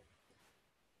 cool.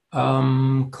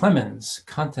 Clemens,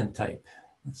 content type.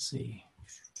 Let's see.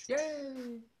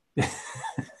 Yay! You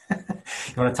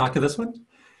want to talk to this one?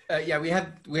 Yeah, we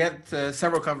had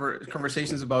several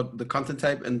conversations about the content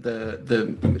type and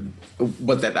the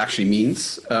what that actually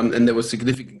means, and there was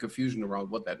significant confusion around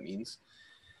what that means,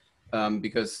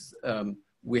 because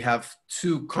we have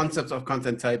 2 concepts of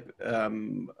content type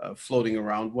floating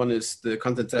around. One is the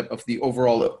content type of the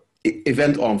overall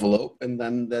event envelope, and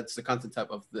then that's the content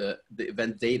type of the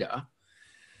event data.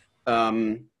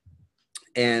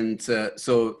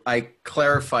 So I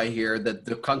clarify here that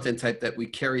the content type that we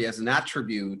carry as an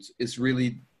attribute is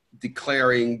really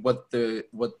declaring what the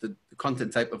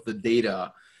content type of the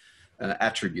data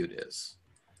attribute is,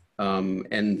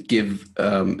 and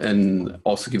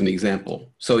also give an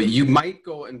example. So you might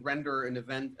go and render an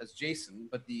event as JSON,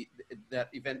 but that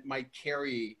event might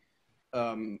carry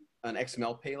an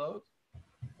XML payload.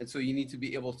 And so you need to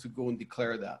be able to go and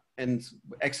declare that. And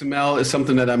XML is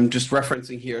something that I'm just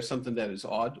referencing here, something that is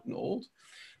odd and old,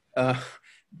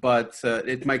 but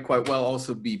it might quite well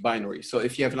also be binary. So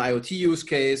if you have an IoT use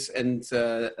case and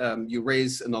you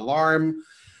raise an alarm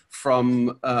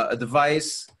from a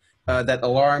device, that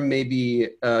alarm may be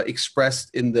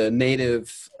expressed in the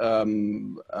native,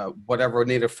 whatever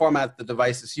native format the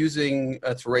device is using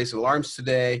to raise alarms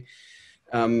today.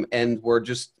 And we're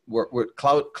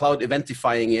cloud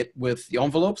eventifying it with the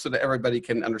envelope so that everybody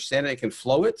can understand it, can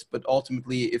flow it. But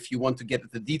ultimately, if you want to get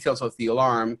at the details of the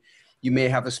alarm, you may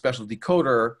have a special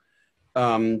decoder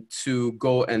to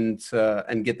go and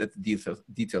get at the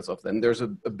details of them. There's a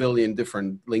billion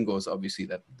different lingos, obviously,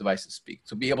 that devices speak.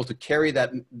 To be able to carry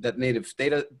that native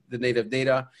data, the native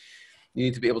data, you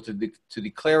need to be able to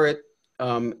declare it,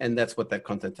 and that's what that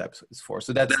content type is for.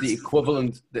 So that's the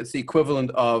equivalent. That's the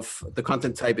equivalent of the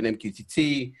content type in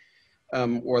MQTT,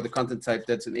 or the content type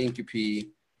that's in AMQP.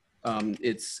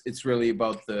 It's really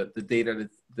about the data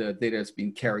that's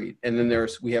being carried, and then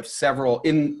we have several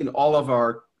in all of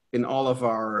our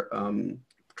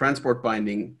transport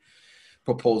binding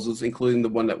proposals, including the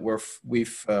one that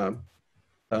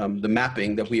the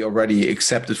mapping that we already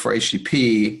accepted for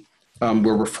HTTP.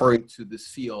 We're referring to this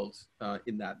field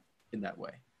in that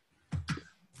way.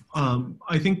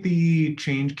 I think the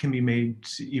change can be made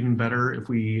even better if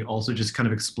we also just kind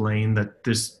of explain that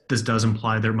this does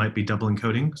imply there might be double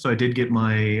encoding. So I did get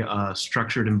my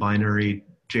structured and binary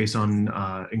JSON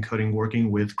encoding working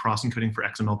with cross encoding for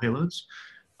XML payloads,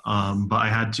 but I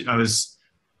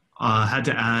had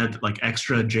to add like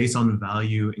extra JSON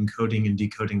value encoding and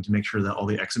decoding to make sure that all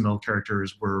the XML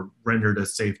characters were rendered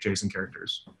as safe JSON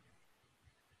characters.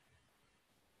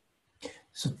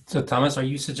 So Thomas, are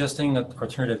you suggesting an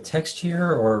alternative text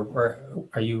here, or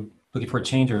are you looking for a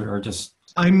change, or just?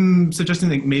 I'm suggesting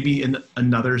that maybe in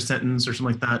another sentence or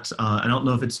something like that. I don't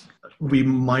know if we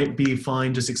might be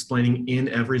fine just explaining in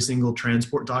every single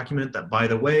transport document that, by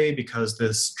the way, because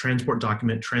this transport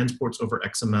document transports over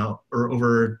XML or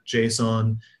over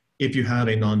JSON, if you have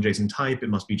a non-JSON type, it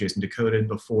must be JSON decoded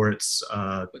before it's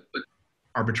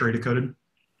arbitrary decoded.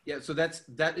 Yeah, so that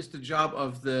is the job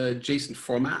of the JSON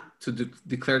format to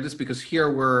declare this, because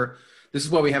here this is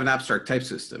why we have an abstract type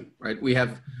system, right? We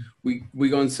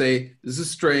go and say, this is a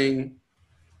string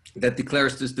that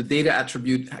declares this. The data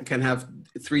attribute can have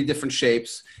 3 different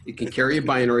shapes. It can carry a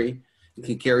binary, it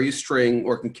can carry a string,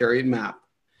 or it can carry a map.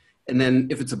 And then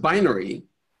if it's a binary,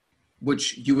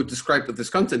 which you would describe with this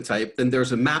content type, then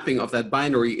there's a mapping of that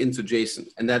binary into JSON.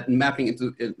 And that mapping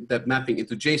into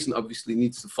JSON obviously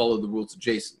needs to follow the rules of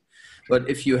JSON. But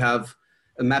if you have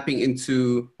a mapping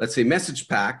into, let's say, message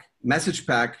pack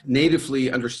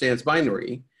natively understands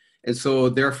binary. And so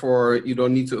therefore you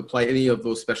don't need to apply any of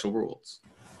those special rules.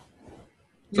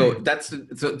 So that's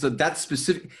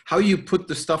specific, how you put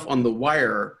the stuff on the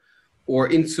wire or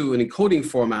into an encoding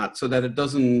format so that it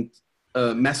doesn't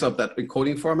mess up that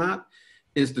encoding format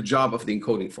is the job of the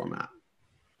encoding format.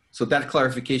 So that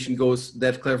clarification,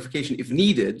 if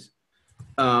needed,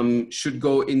 should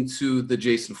go into the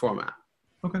JSON format.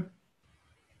 Okay.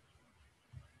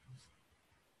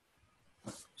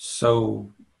 So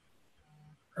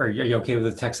are you okay with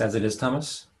the text as it is,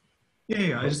 Thomas?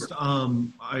 Yeah.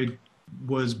 I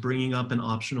was bringing up an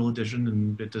optional addition,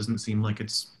 and it doesn't seem like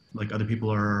it's like other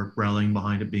people are rallying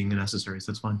behind it being necessary,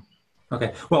 so that's fine.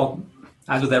 Okay. Well,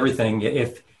 as with everything,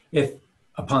 if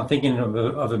upon thinking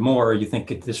of it more, you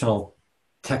think additional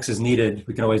text is needed,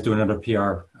 we can always do another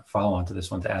PR follow-on to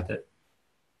this one to add it.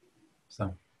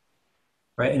 So,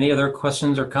 right. Any other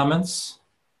questions or comments?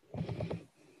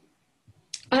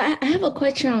 I have a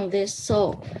question on this.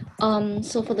 So,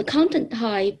 so for the content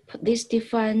type, this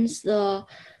defines the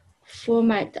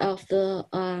format of the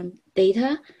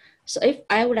data. So if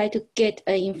I would like to get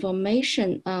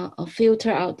information,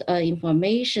 filter out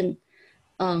information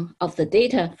of the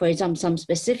data, for example, some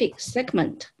specific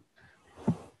segment,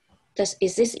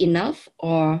 is this enough,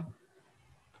 or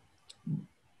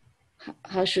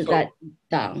how should that be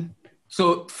done?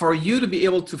 So for you to be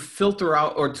able to filter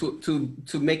out or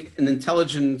to make an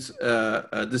intelligent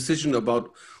decision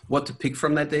about what to pick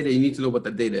from that data, you need to know what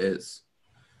that data is.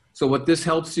 So what this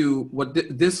helps you,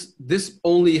 this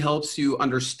only helps you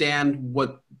understand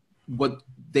what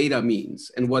data means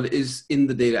and what is in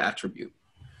the data attribute.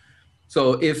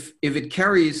 So if it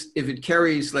carries,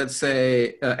 let's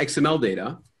say XML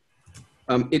data,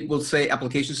 it will say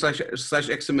application slash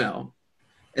XML,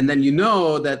 and then you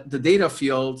know that the data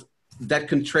field that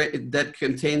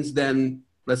contains then,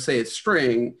 let's say, a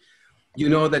string, you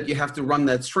know that you have to run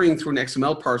that string through an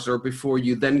XML parser before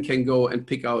you then can go and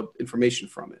pick out information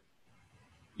from it.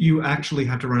 You actually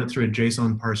have to run it through a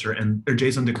JSON parser or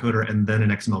JSON decoder and then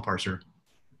an XML parser.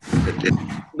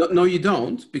 No, you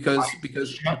don't, because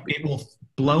it will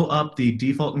blow up the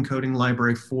default encoding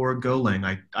library for Golang.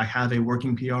 I have a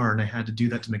working PR and I had to do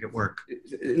that to make it work.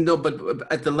 No,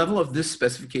 but at the level of this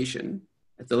specification,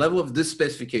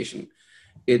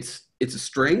 it's a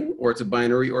string, or it's a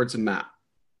binary, or it's a map.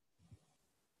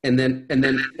 And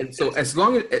so as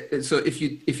long as, so if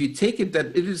you take it that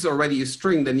it is already a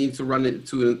string, then you need to run it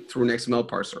through an XML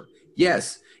parser.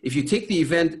 Yes, if you take the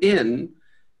event in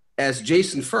as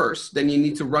JSON first, then you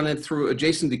need to run it through a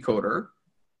JSON decoder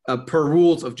per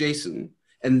rules of JSON.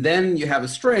 and then you have a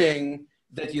string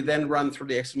that you then run through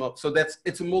the XML. So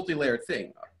it's a multi-layered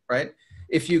thing, right?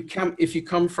 If you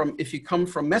come from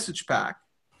message pack,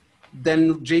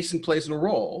 then JSON plays a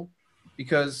role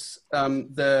because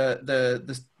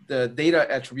the data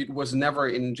attribute was never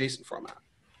in JSON format.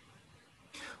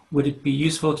 Would it be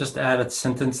useful just to add a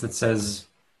sentence that says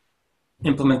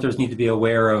implementers need to be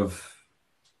aware of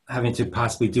having to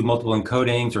possibly do multiple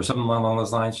encodings or something along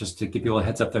those lines, just to give people a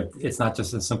heads up that it's not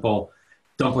just a simple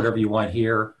dump whatever you want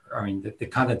here. I mean, the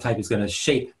content type is going to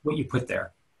shape what you put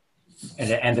there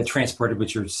and the transport at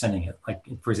which you're sending it, like,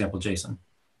 for example, JSON.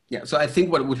 Yeah, so I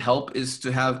think what would help is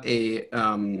to have a,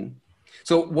 one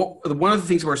of the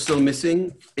things we're still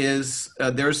missing is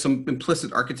there's some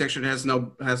implicit architecture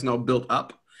that has now built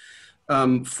up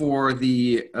for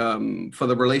the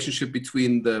relationship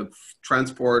between the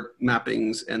transport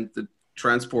mappings and the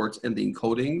transports and the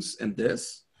encodings and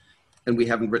this, and we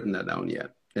haven't written that down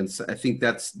yet. And so I think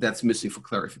that's missing for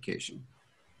clarification.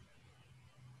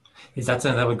 Is that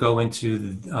something that would go into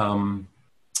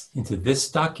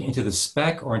this into the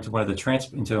spec, or into one of the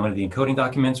encoding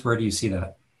documents? Where do you see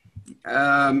that?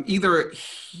 Either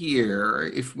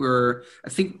here, I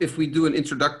think if we do an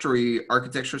introductory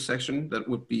architecture section, that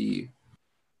would be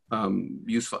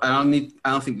useful. I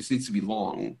don't think this needs to be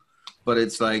long, but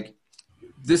it's like,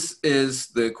 this is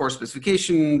the core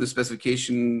specification, the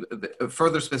specification, the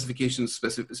further specifications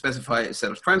specify a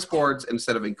set of transports and a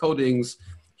set of encodings.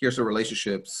 Here's the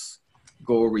relationships.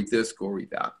 Go read this, go read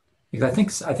that.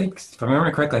 Because I think if I remember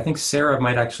correctly, I think Sarah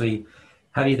might actually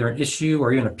have either an issue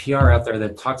or even a PR out there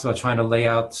that talks about trying to lay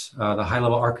out the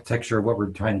high-level architecture of what we're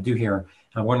trying to do here.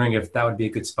 I'm wondering if that would be a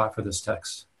good spot for this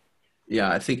text.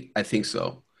 Yeah, I think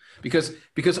so. Because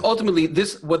ultimately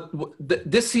this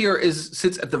here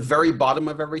sits at the very bottom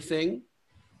of everything,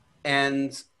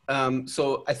 and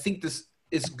so I think this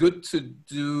is good to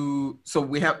do. So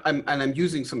we have, I'm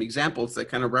using some examples that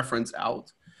kind of reference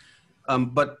out,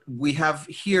 but we have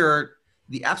here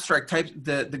the abstract type.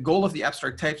 The goal of the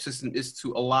abstract type system is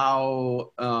to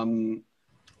allow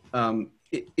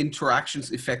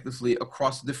interactions effectively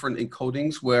across different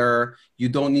encodings, where you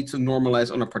don't need to normalize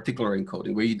on a particular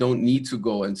encoding, where you don't need to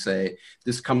go and say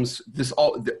there's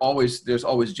always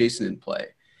JSON in play.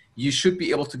 You should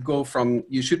be able to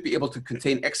you should be able to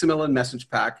contain XML in message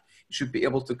pack. You should be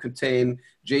able to contain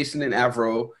JSON in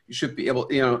Avro. You should be able,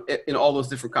 in all those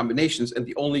different combinations, and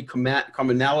the only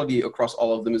commonality across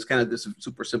all of them is kind of this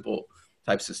super simple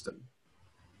type system.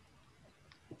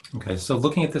 Okay, so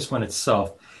looking at this one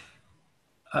itself,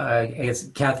 I guess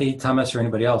Kathy, Thomas, or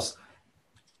anybody else,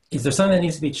 is there something that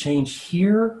needs to be changed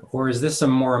here, or is this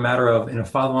more a matter of, in a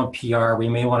follow-on PR, we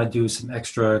may want to do some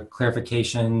extra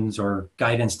clarifications or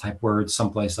guidance type words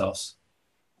someplace else?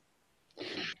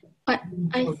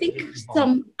 I think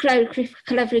some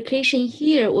clarification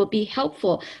here will be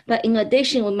helpful, but in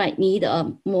addition, we might need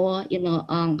a more,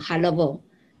 high level,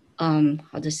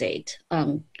 how to say it,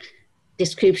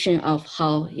 description of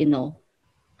how,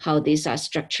 how these are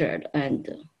structured and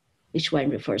which one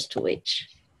refers to which.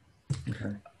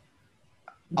 Okay.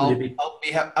 I'll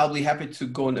be happy to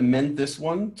go and amend this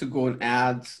one, to go and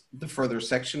add the further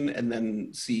section, and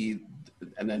then see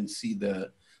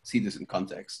this in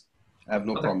context. I have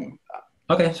no problem with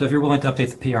that. Okay, so if you're willing to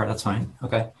update the PR, that's fine.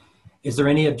 Okay. Is there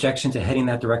any objection to heading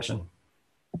that direction?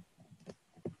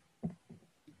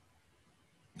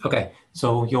 Okay,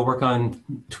 so you'll work on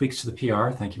tweaks to the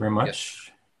PR. Thank you very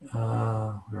much. Yes.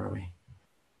 Where are we?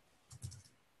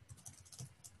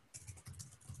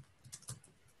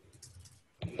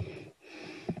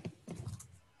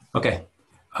 Okay.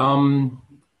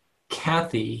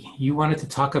 Kathy, you wanted to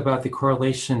talk about the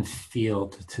correlation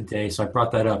field today, so I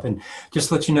brought that up. And just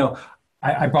to let you know,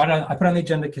 I put it on the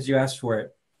agenda because you asked for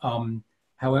it.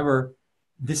 However,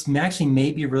 this actually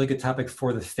may be a really good topic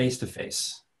for the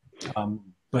face-to-face,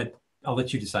 but I'll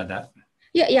let you decide that.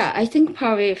 Yeah, I think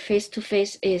probably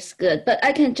face-to-face is good, but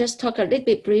I can just talk a little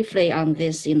bit briefly on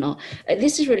this,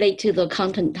 this is related to the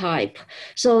content type.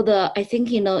 So I think,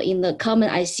 in the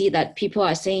comment, I see that people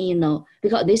are saying,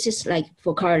 because this is like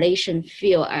for correlation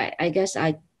field, I guess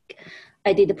I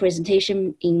did the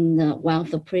presentation in one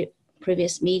of the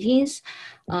previous meetings.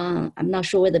 I'm not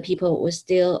sure whether people will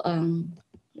still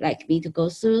like me to go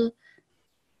through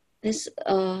this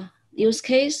use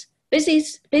case.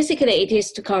 Basically, it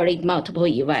is to correlate multiple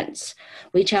events,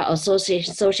 which are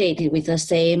associated with the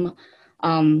same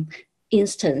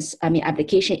instance,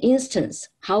 application instance.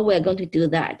 How we're going to do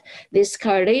that? This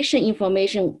correlation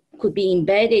information could be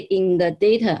embedded in the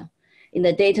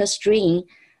data stream,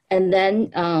 and then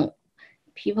some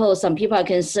people are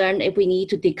concerned if we need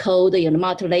to decode the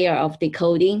multi-layer of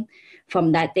decoding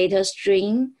from that data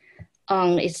stream.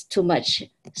 is too much.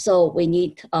 So we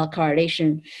need a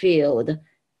correlation field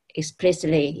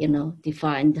explicitly,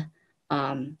 defined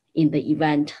in the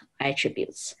event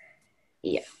attributes.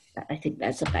 Yeah, I think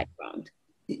that's a background.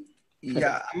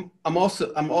 Yeah, I'm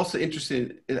also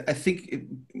interested. I think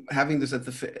having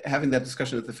that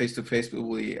discussion at the face-to-face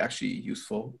will be actually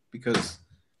useful, because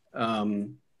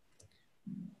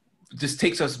this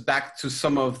takes us back to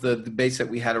some of the debates that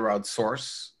we had around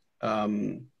source.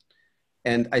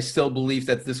 And I still believe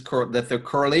that that the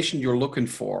correlation you're looking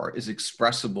for is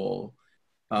expressible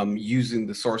using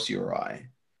the source URI.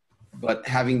 But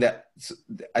having that,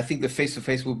 I think the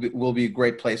face-to-face will be a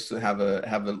great place to have a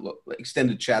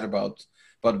extended chat about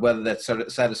whether that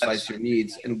satisfies your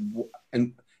needs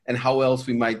and how else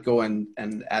we might go and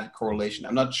add correlation.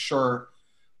 I'm not sure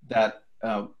that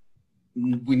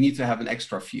we need to have an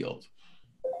extra field.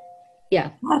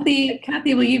 Yeah.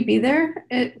 Kathy, will you be there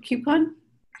at KubeCon?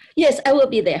 Yes, I will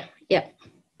be there. Yeah.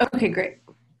 Okay, great.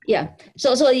 Yeah.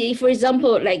 So if, for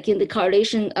example, like in the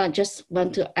correlation, just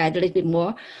want to add a little bit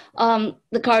more.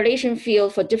 The correlation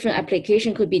field for different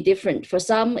application could be different. For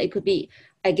some, it could be,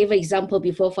 I gave an example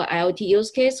before for IoT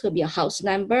use case, could be a house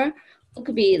number. It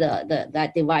could be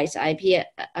that device IP,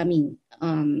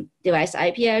 device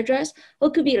IP address. Or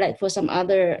it could be like for some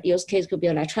other use case, could be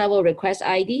like travel request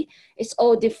ID. It's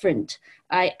all different.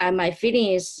 My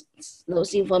feeling is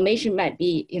those information might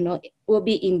be, will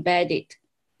be embedded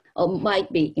or might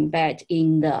be embedded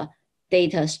in the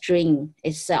data stream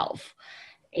itself.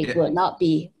 It will not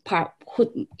be part,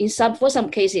 for some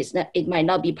cases, it might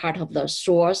not be part of the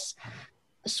source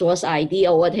ID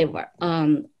or whatever.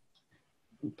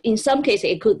 In some cases,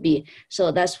 it could be.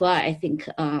 So that's why I think,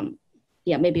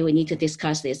 maybe we need to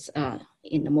discuss this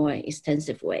in a more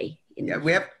extensive way. Yeah,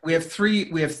 we have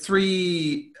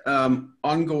three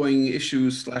ongoing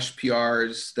issues /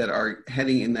 PRs that are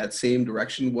heading in that same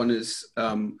direction. One is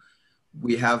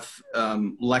we have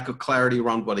lack of clarity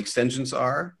around what extensions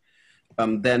are.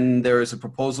 Then there is a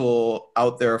proposal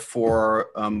out there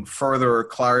for further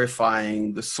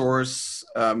clarifying the source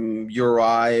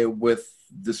URI with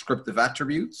descriptive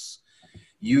attributes.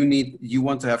 You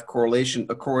want to have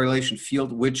a correlation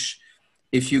field, which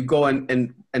if you go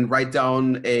and write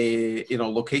down a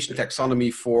location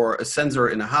taxonomy for a sensor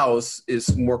in a house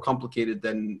is more complicated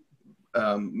than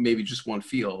maybe just one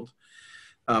field.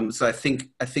 So I think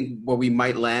where we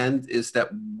might land is that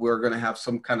we're going to have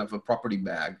some kind of a property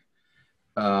bag,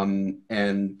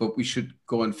 but we should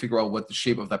go and figure out what the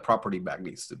shape of that property bag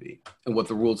needs to be and what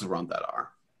the rules around that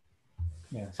are.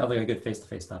 Yeah, sounds like a good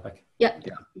face-to-face topic. Yeah.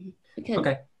 Yeah.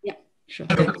 Okay. Yeah, sure.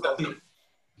 I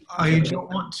don't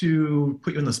want to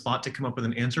put you on the spot to come up with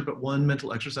an answer, but one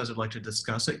mental exercise I'd like to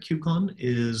discuss at KubeCon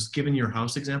is, given your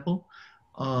house example,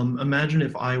 imagine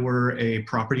if I were a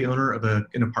property owner of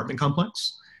an apartment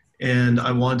complex and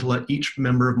I wanted to let each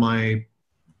member of my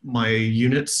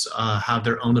units have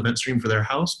their own event stream for their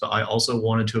house, but I also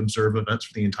wanted to observe events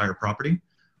for the entire property.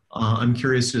 I'm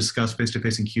curious to discuss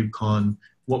face-to-face in KubeCon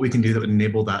what we can do that would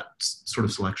enable that sort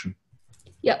of selection.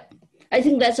 Yeah, I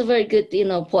think that's a very good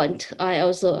point. I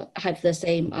also have the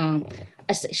same,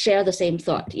 share the same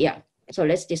thought. Yeah, so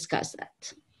let's discuss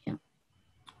that. Yeah.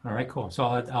 All right, cool. So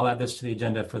I'll add this to the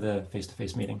agenda for the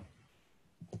face-to-face meeting.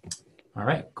 All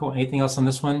right, cool. Anything else on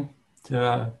this one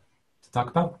to talk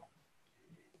about?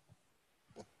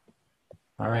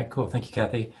 All right, cool. Thank you,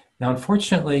 Kathy. Now,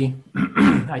 unfortunately,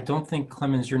 I don't think,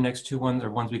 Clemens, your next two ones are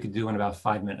ones we could do in about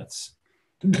 5 minutes.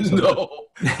 So, no.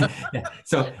 Yeah.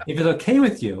 So if it's okay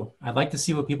with you, I'd like to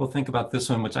see what people think about this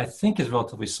one, which I think is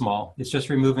relatively small. It's just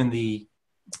removing the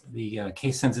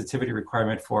case sensitivity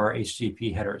requirement for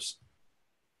HTTP headers.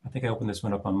 I think I opened this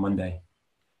one up on Monday.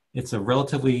 It's a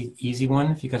relatively easy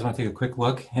one if you guys want to take a quick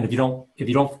look. And if you don't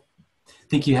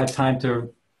think you have time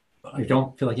to, or you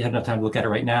don't feel like you have enough time to look at it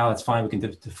right now, that's fine. We can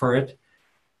defer it.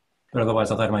 But otherwise,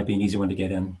 I thought it might be an easy one to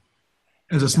get in.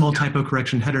 As a small typo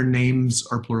correction, header names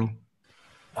are plural.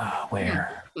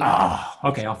 Where? Oh,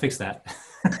 okay, I'll fix that.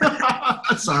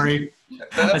 Sorry.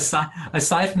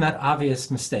 Aside from that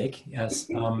obvious mistake, yes.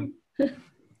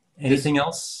 Anything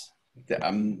else?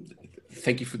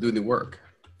 Thank you for doing the work.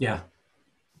 Yeah.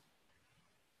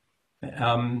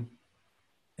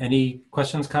 Any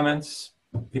questions, comments?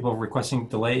 People requesting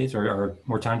delays or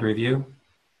more time to review?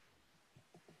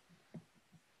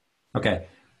 Okay.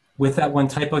 With that one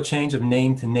typo change of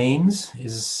name to names,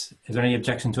 is there any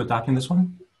objection to adopting this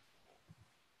one?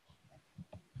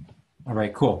 All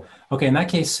right, cool. Okay, in that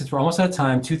case, since we're almost out of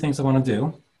time, two things I want to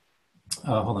do.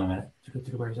 Hold on a minute.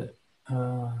 Where is it?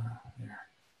 There.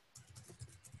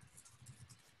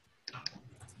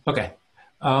 Okay.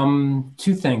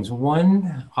 Two things.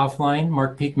 One, offline,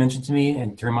 Mark Peak mentioned to me,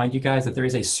 and to remind you guys that there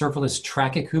is a serverless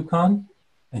track at KubeCon,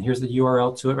 and here's the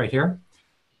URL to it right here.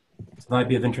 So that might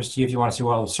be of interest to you if you want to see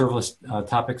what all the serverless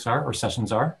topics are or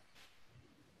sessions are.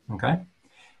 Okay.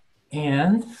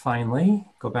 And finally,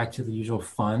 go back to the usual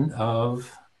fun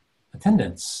of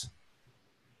attendance.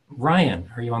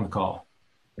 Ryan, are you on the call?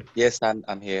 Yes,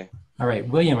 I'm here. All right,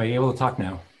 William, are you able to talk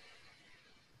now?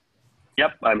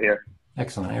 Yep, I'm here.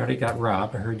 Excellent. I already got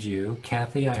Rob. I heard you.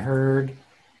 Kathy, I heard.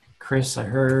 Chris, I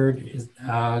heard.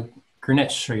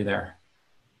 Ganesh, are you there?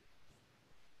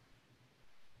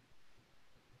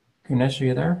 Ganesh, are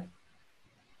you there?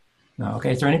 No.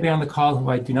 Okay. Is there anybody on the call who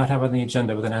I do not have on the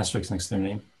agenda with an asterisk next to their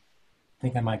name? I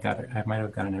think I might got it. I might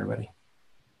have gotten everybody.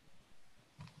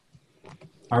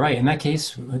 All right. In that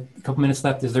case, a couple minutes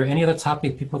left. Is there any other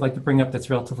topic people would like to bring up that's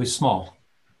relatively small?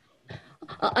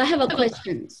 I have a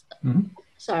question. Mm-hmm.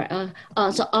 Sorry.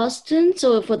 So Austin,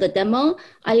 so for the demo,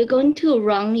 are you going to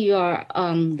run your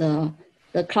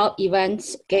the cloud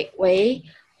events gateway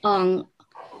on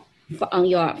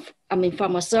your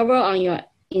from a server on your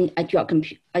at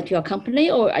your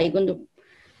company, or are you going to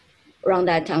run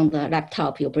that on the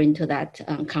laptop you bring to that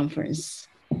conference?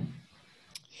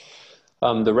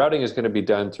 The routing is going to be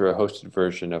done through a hosted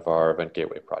version of our Event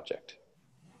Gateway project.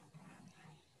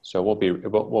 So it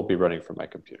won't be running from my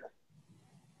computer.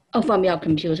 Oh, from your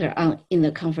computer in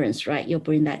the conference, right? You'll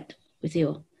bring that with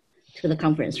you to the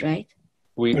conference, right?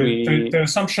 The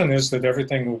assumption is that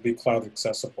everything will be cloud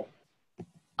accessible.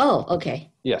 Oh, okay.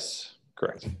 Yes,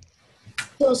 correct.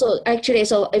 So actually,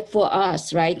 so if for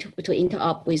us, right, to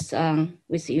interop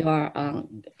with your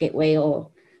gateway or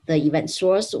the event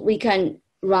source, we can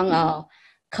run our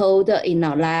code in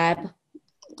our lab.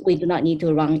 We do not need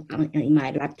to run in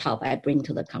my laptop I bring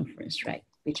to the conference, right?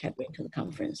 Which I bring to the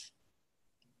conference.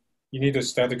 You need a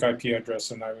static IP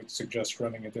address, and I would suggest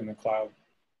running it in the cloud.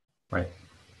 Right.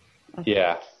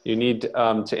 Yeah, you need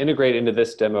to integrate into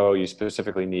this demo, you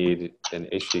specifically need an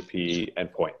HTTP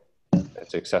endpoint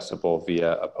that's accessible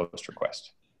via a post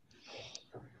request.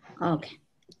 Okay.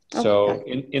 So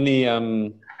in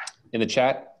the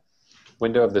chat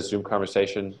window of the Zoom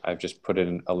conversation, I've just put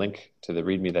in a link to the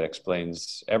README that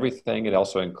explains everything. It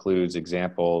also includes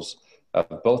examples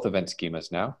of both event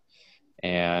schemas now,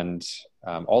 and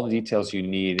all the details you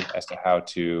need as to how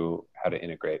to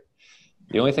integrate.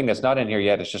 The only thing that's not in here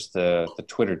yet is just the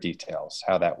Twitter details,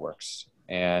 how that works.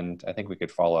 And I think we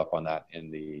could follow up on that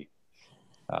in the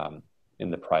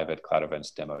private Cloud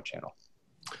Events demo channel.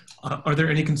 Are there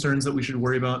any concerns that we should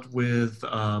worry about with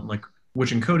like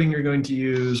which encoding you're going to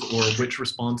use or which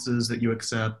responses that you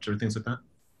accept or things like that?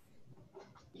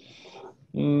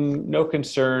 No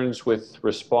concerns with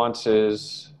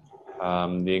responses.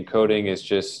 The encoding is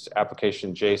just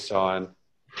application JSON.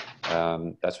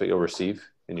 That's what you'll receive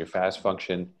in your FAS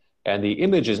function. And the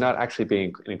image is not actually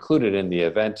being included in the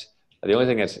event. The only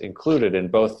thing that's included in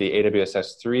both the AWS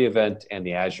S3 event and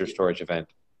the Azure Storage event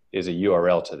is a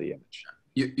URL to the image.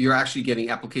 You're actually getting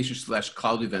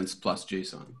application/cloud events plus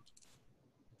JSON,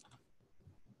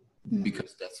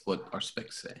 because that's what our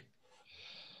specs say.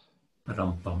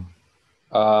 Well,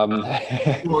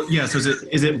 yeah, so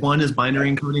is it one is binary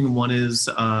encoding and one is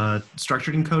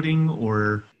structured encoding,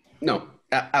 or? No,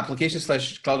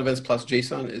 application/cloud events plus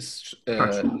JSON is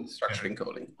structured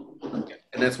encoding. Okay.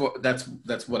 And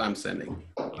that's what I'm sending.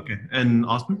 Okay, and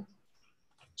Austin?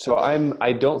 So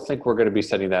I don't think we're going to be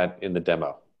sending that in the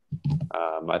demo.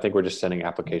 I think we're just sending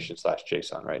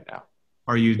application/JSON right now.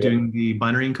 Are you doing the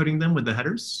binary encoding then with the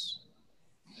headers?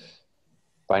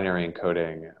 Binary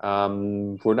encoding.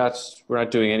 We're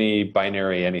not doing any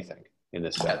binary anything in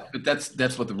this demo. But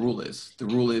that's what the rule is. The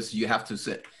rule is you have to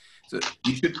say. So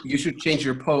you should change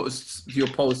your post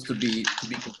to be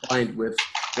compliant with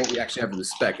what we actually have in the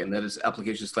spec, and that is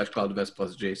application/cloud events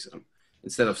plus JSON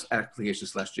instead of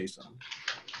application/JSON.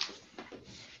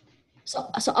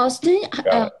 So Austin,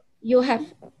 you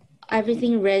have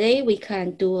everything ready. We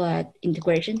can do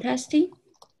integration testing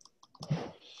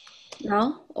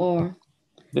now, or?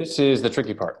 This is the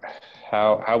tricky part,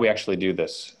 how we actually do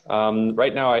this.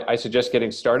 Right now, I suggest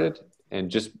getting started and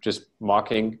just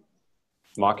mocking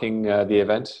the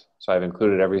event. So I've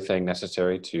included everything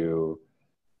necessary to,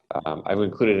 I've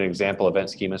included an example event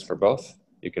schemas for both.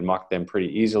 You can mock them pretty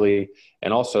easily.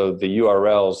 And also the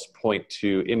URLs point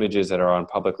to images that are on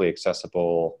publicly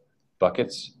accessible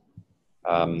buckets.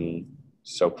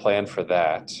 So plan for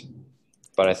that.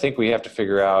 But I think we have to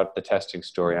figure out the testing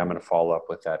story. I'm going to follow up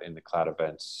with that in the Cloud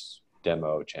Events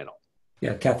demo channel.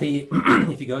 Yeah, Kathy,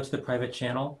 if you go to the private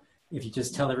channel, if you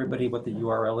just tell everybody what the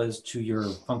URL is to your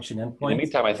function endpoint. In the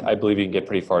meantime, I believe you can get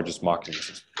pretty far just mocking this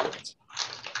experience.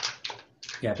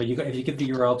 Yeah, but if you give the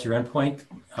URL to your endpoint,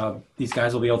 these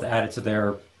guys will be able to add it to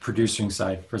their producing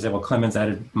side. For example, Clemens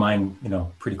added mine,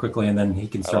 pretty quickly, and then he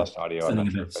can I start lost audio. I'm sending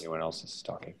not sure events. if anyone else is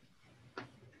talking.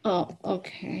 Oh,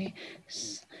 okay.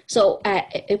 So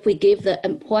if we give the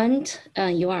endpoint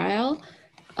URL,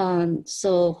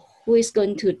 so who is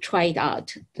going to try it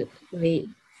out?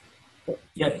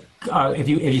 Yeah, if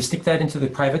you stick that into the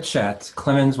private chat,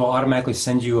 Clemens will automatically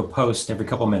send you a post every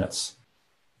couple minutes.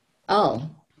 Oh,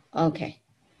 okay.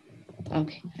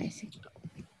 Okay, I see.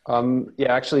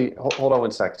 Yeah, actually, hold on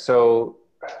one sec. So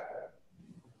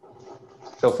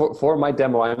for my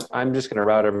demo, I'm just going to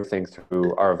route everything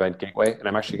through our event gateway, and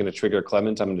I'm actually going to trigger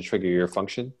Clemens. I'm going to trigger your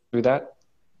function through that.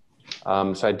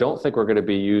 So I don't think we're going to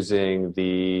be using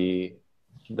the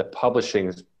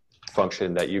publishing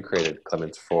function that you created,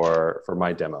 Clemens, for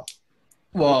my demo.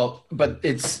 Well, but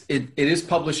it is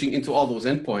publishing into all those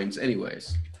endpoints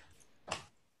anyways.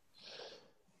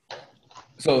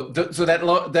 So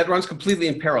that runs completely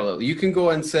in parallel. You can go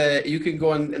and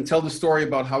tell the story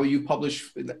about how you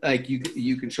publish, like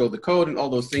you can show the code and all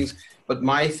those things. But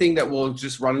my thing that will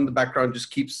just run in the background just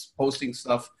keeps posting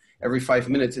stuff every 5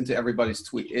 minutes into everybody's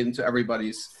into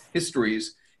everybody's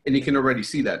histories, and you can already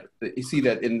see that. You see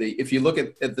that if you look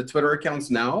at the Twitter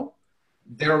accounts now,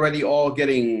 they're already all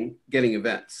getting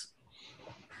events.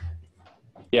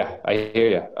 Yeah, I hear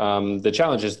you. The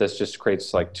challenge is this just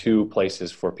creates like two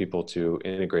places for people to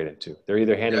integrate into. They're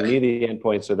either handing me the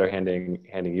endpoints or they're handing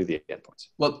you the endpoints.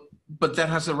 Well, but that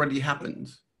has already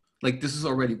happened. Like this is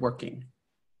already working.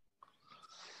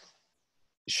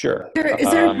 Sure. Is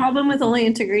there a problem with only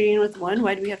integrating with one?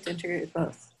 Why do we have to integrate with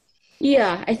both?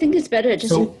 Yeah, I think it's better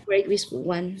just integrate with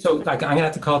one. So I'm going to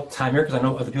have to call time here because I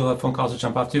know other people have phone calls to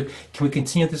jump off to. Can we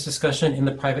continue this discussion in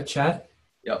the private chat?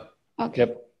 Yep. Okay.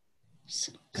 Yep.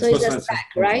 So it's a Slack,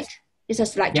 right? It's a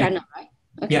Slack channel, right?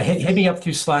 Okay. Yeah, hit me up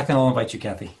through Slack and I'll invite you,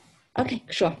 Kathy. Okay,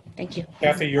 sure. Thank you.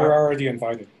 Kathy, you're already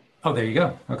invited. Oh, there you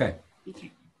go. Okay.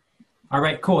 Okay. All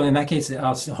right, cool. In that case,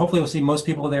 hopefully we'll see most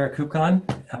people there at KubeCon.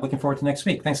 I'm looking forward to next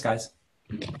week. Thanks, guys.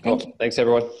 Okay, Thank you. Thanks,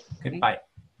 everyone. Goodbye.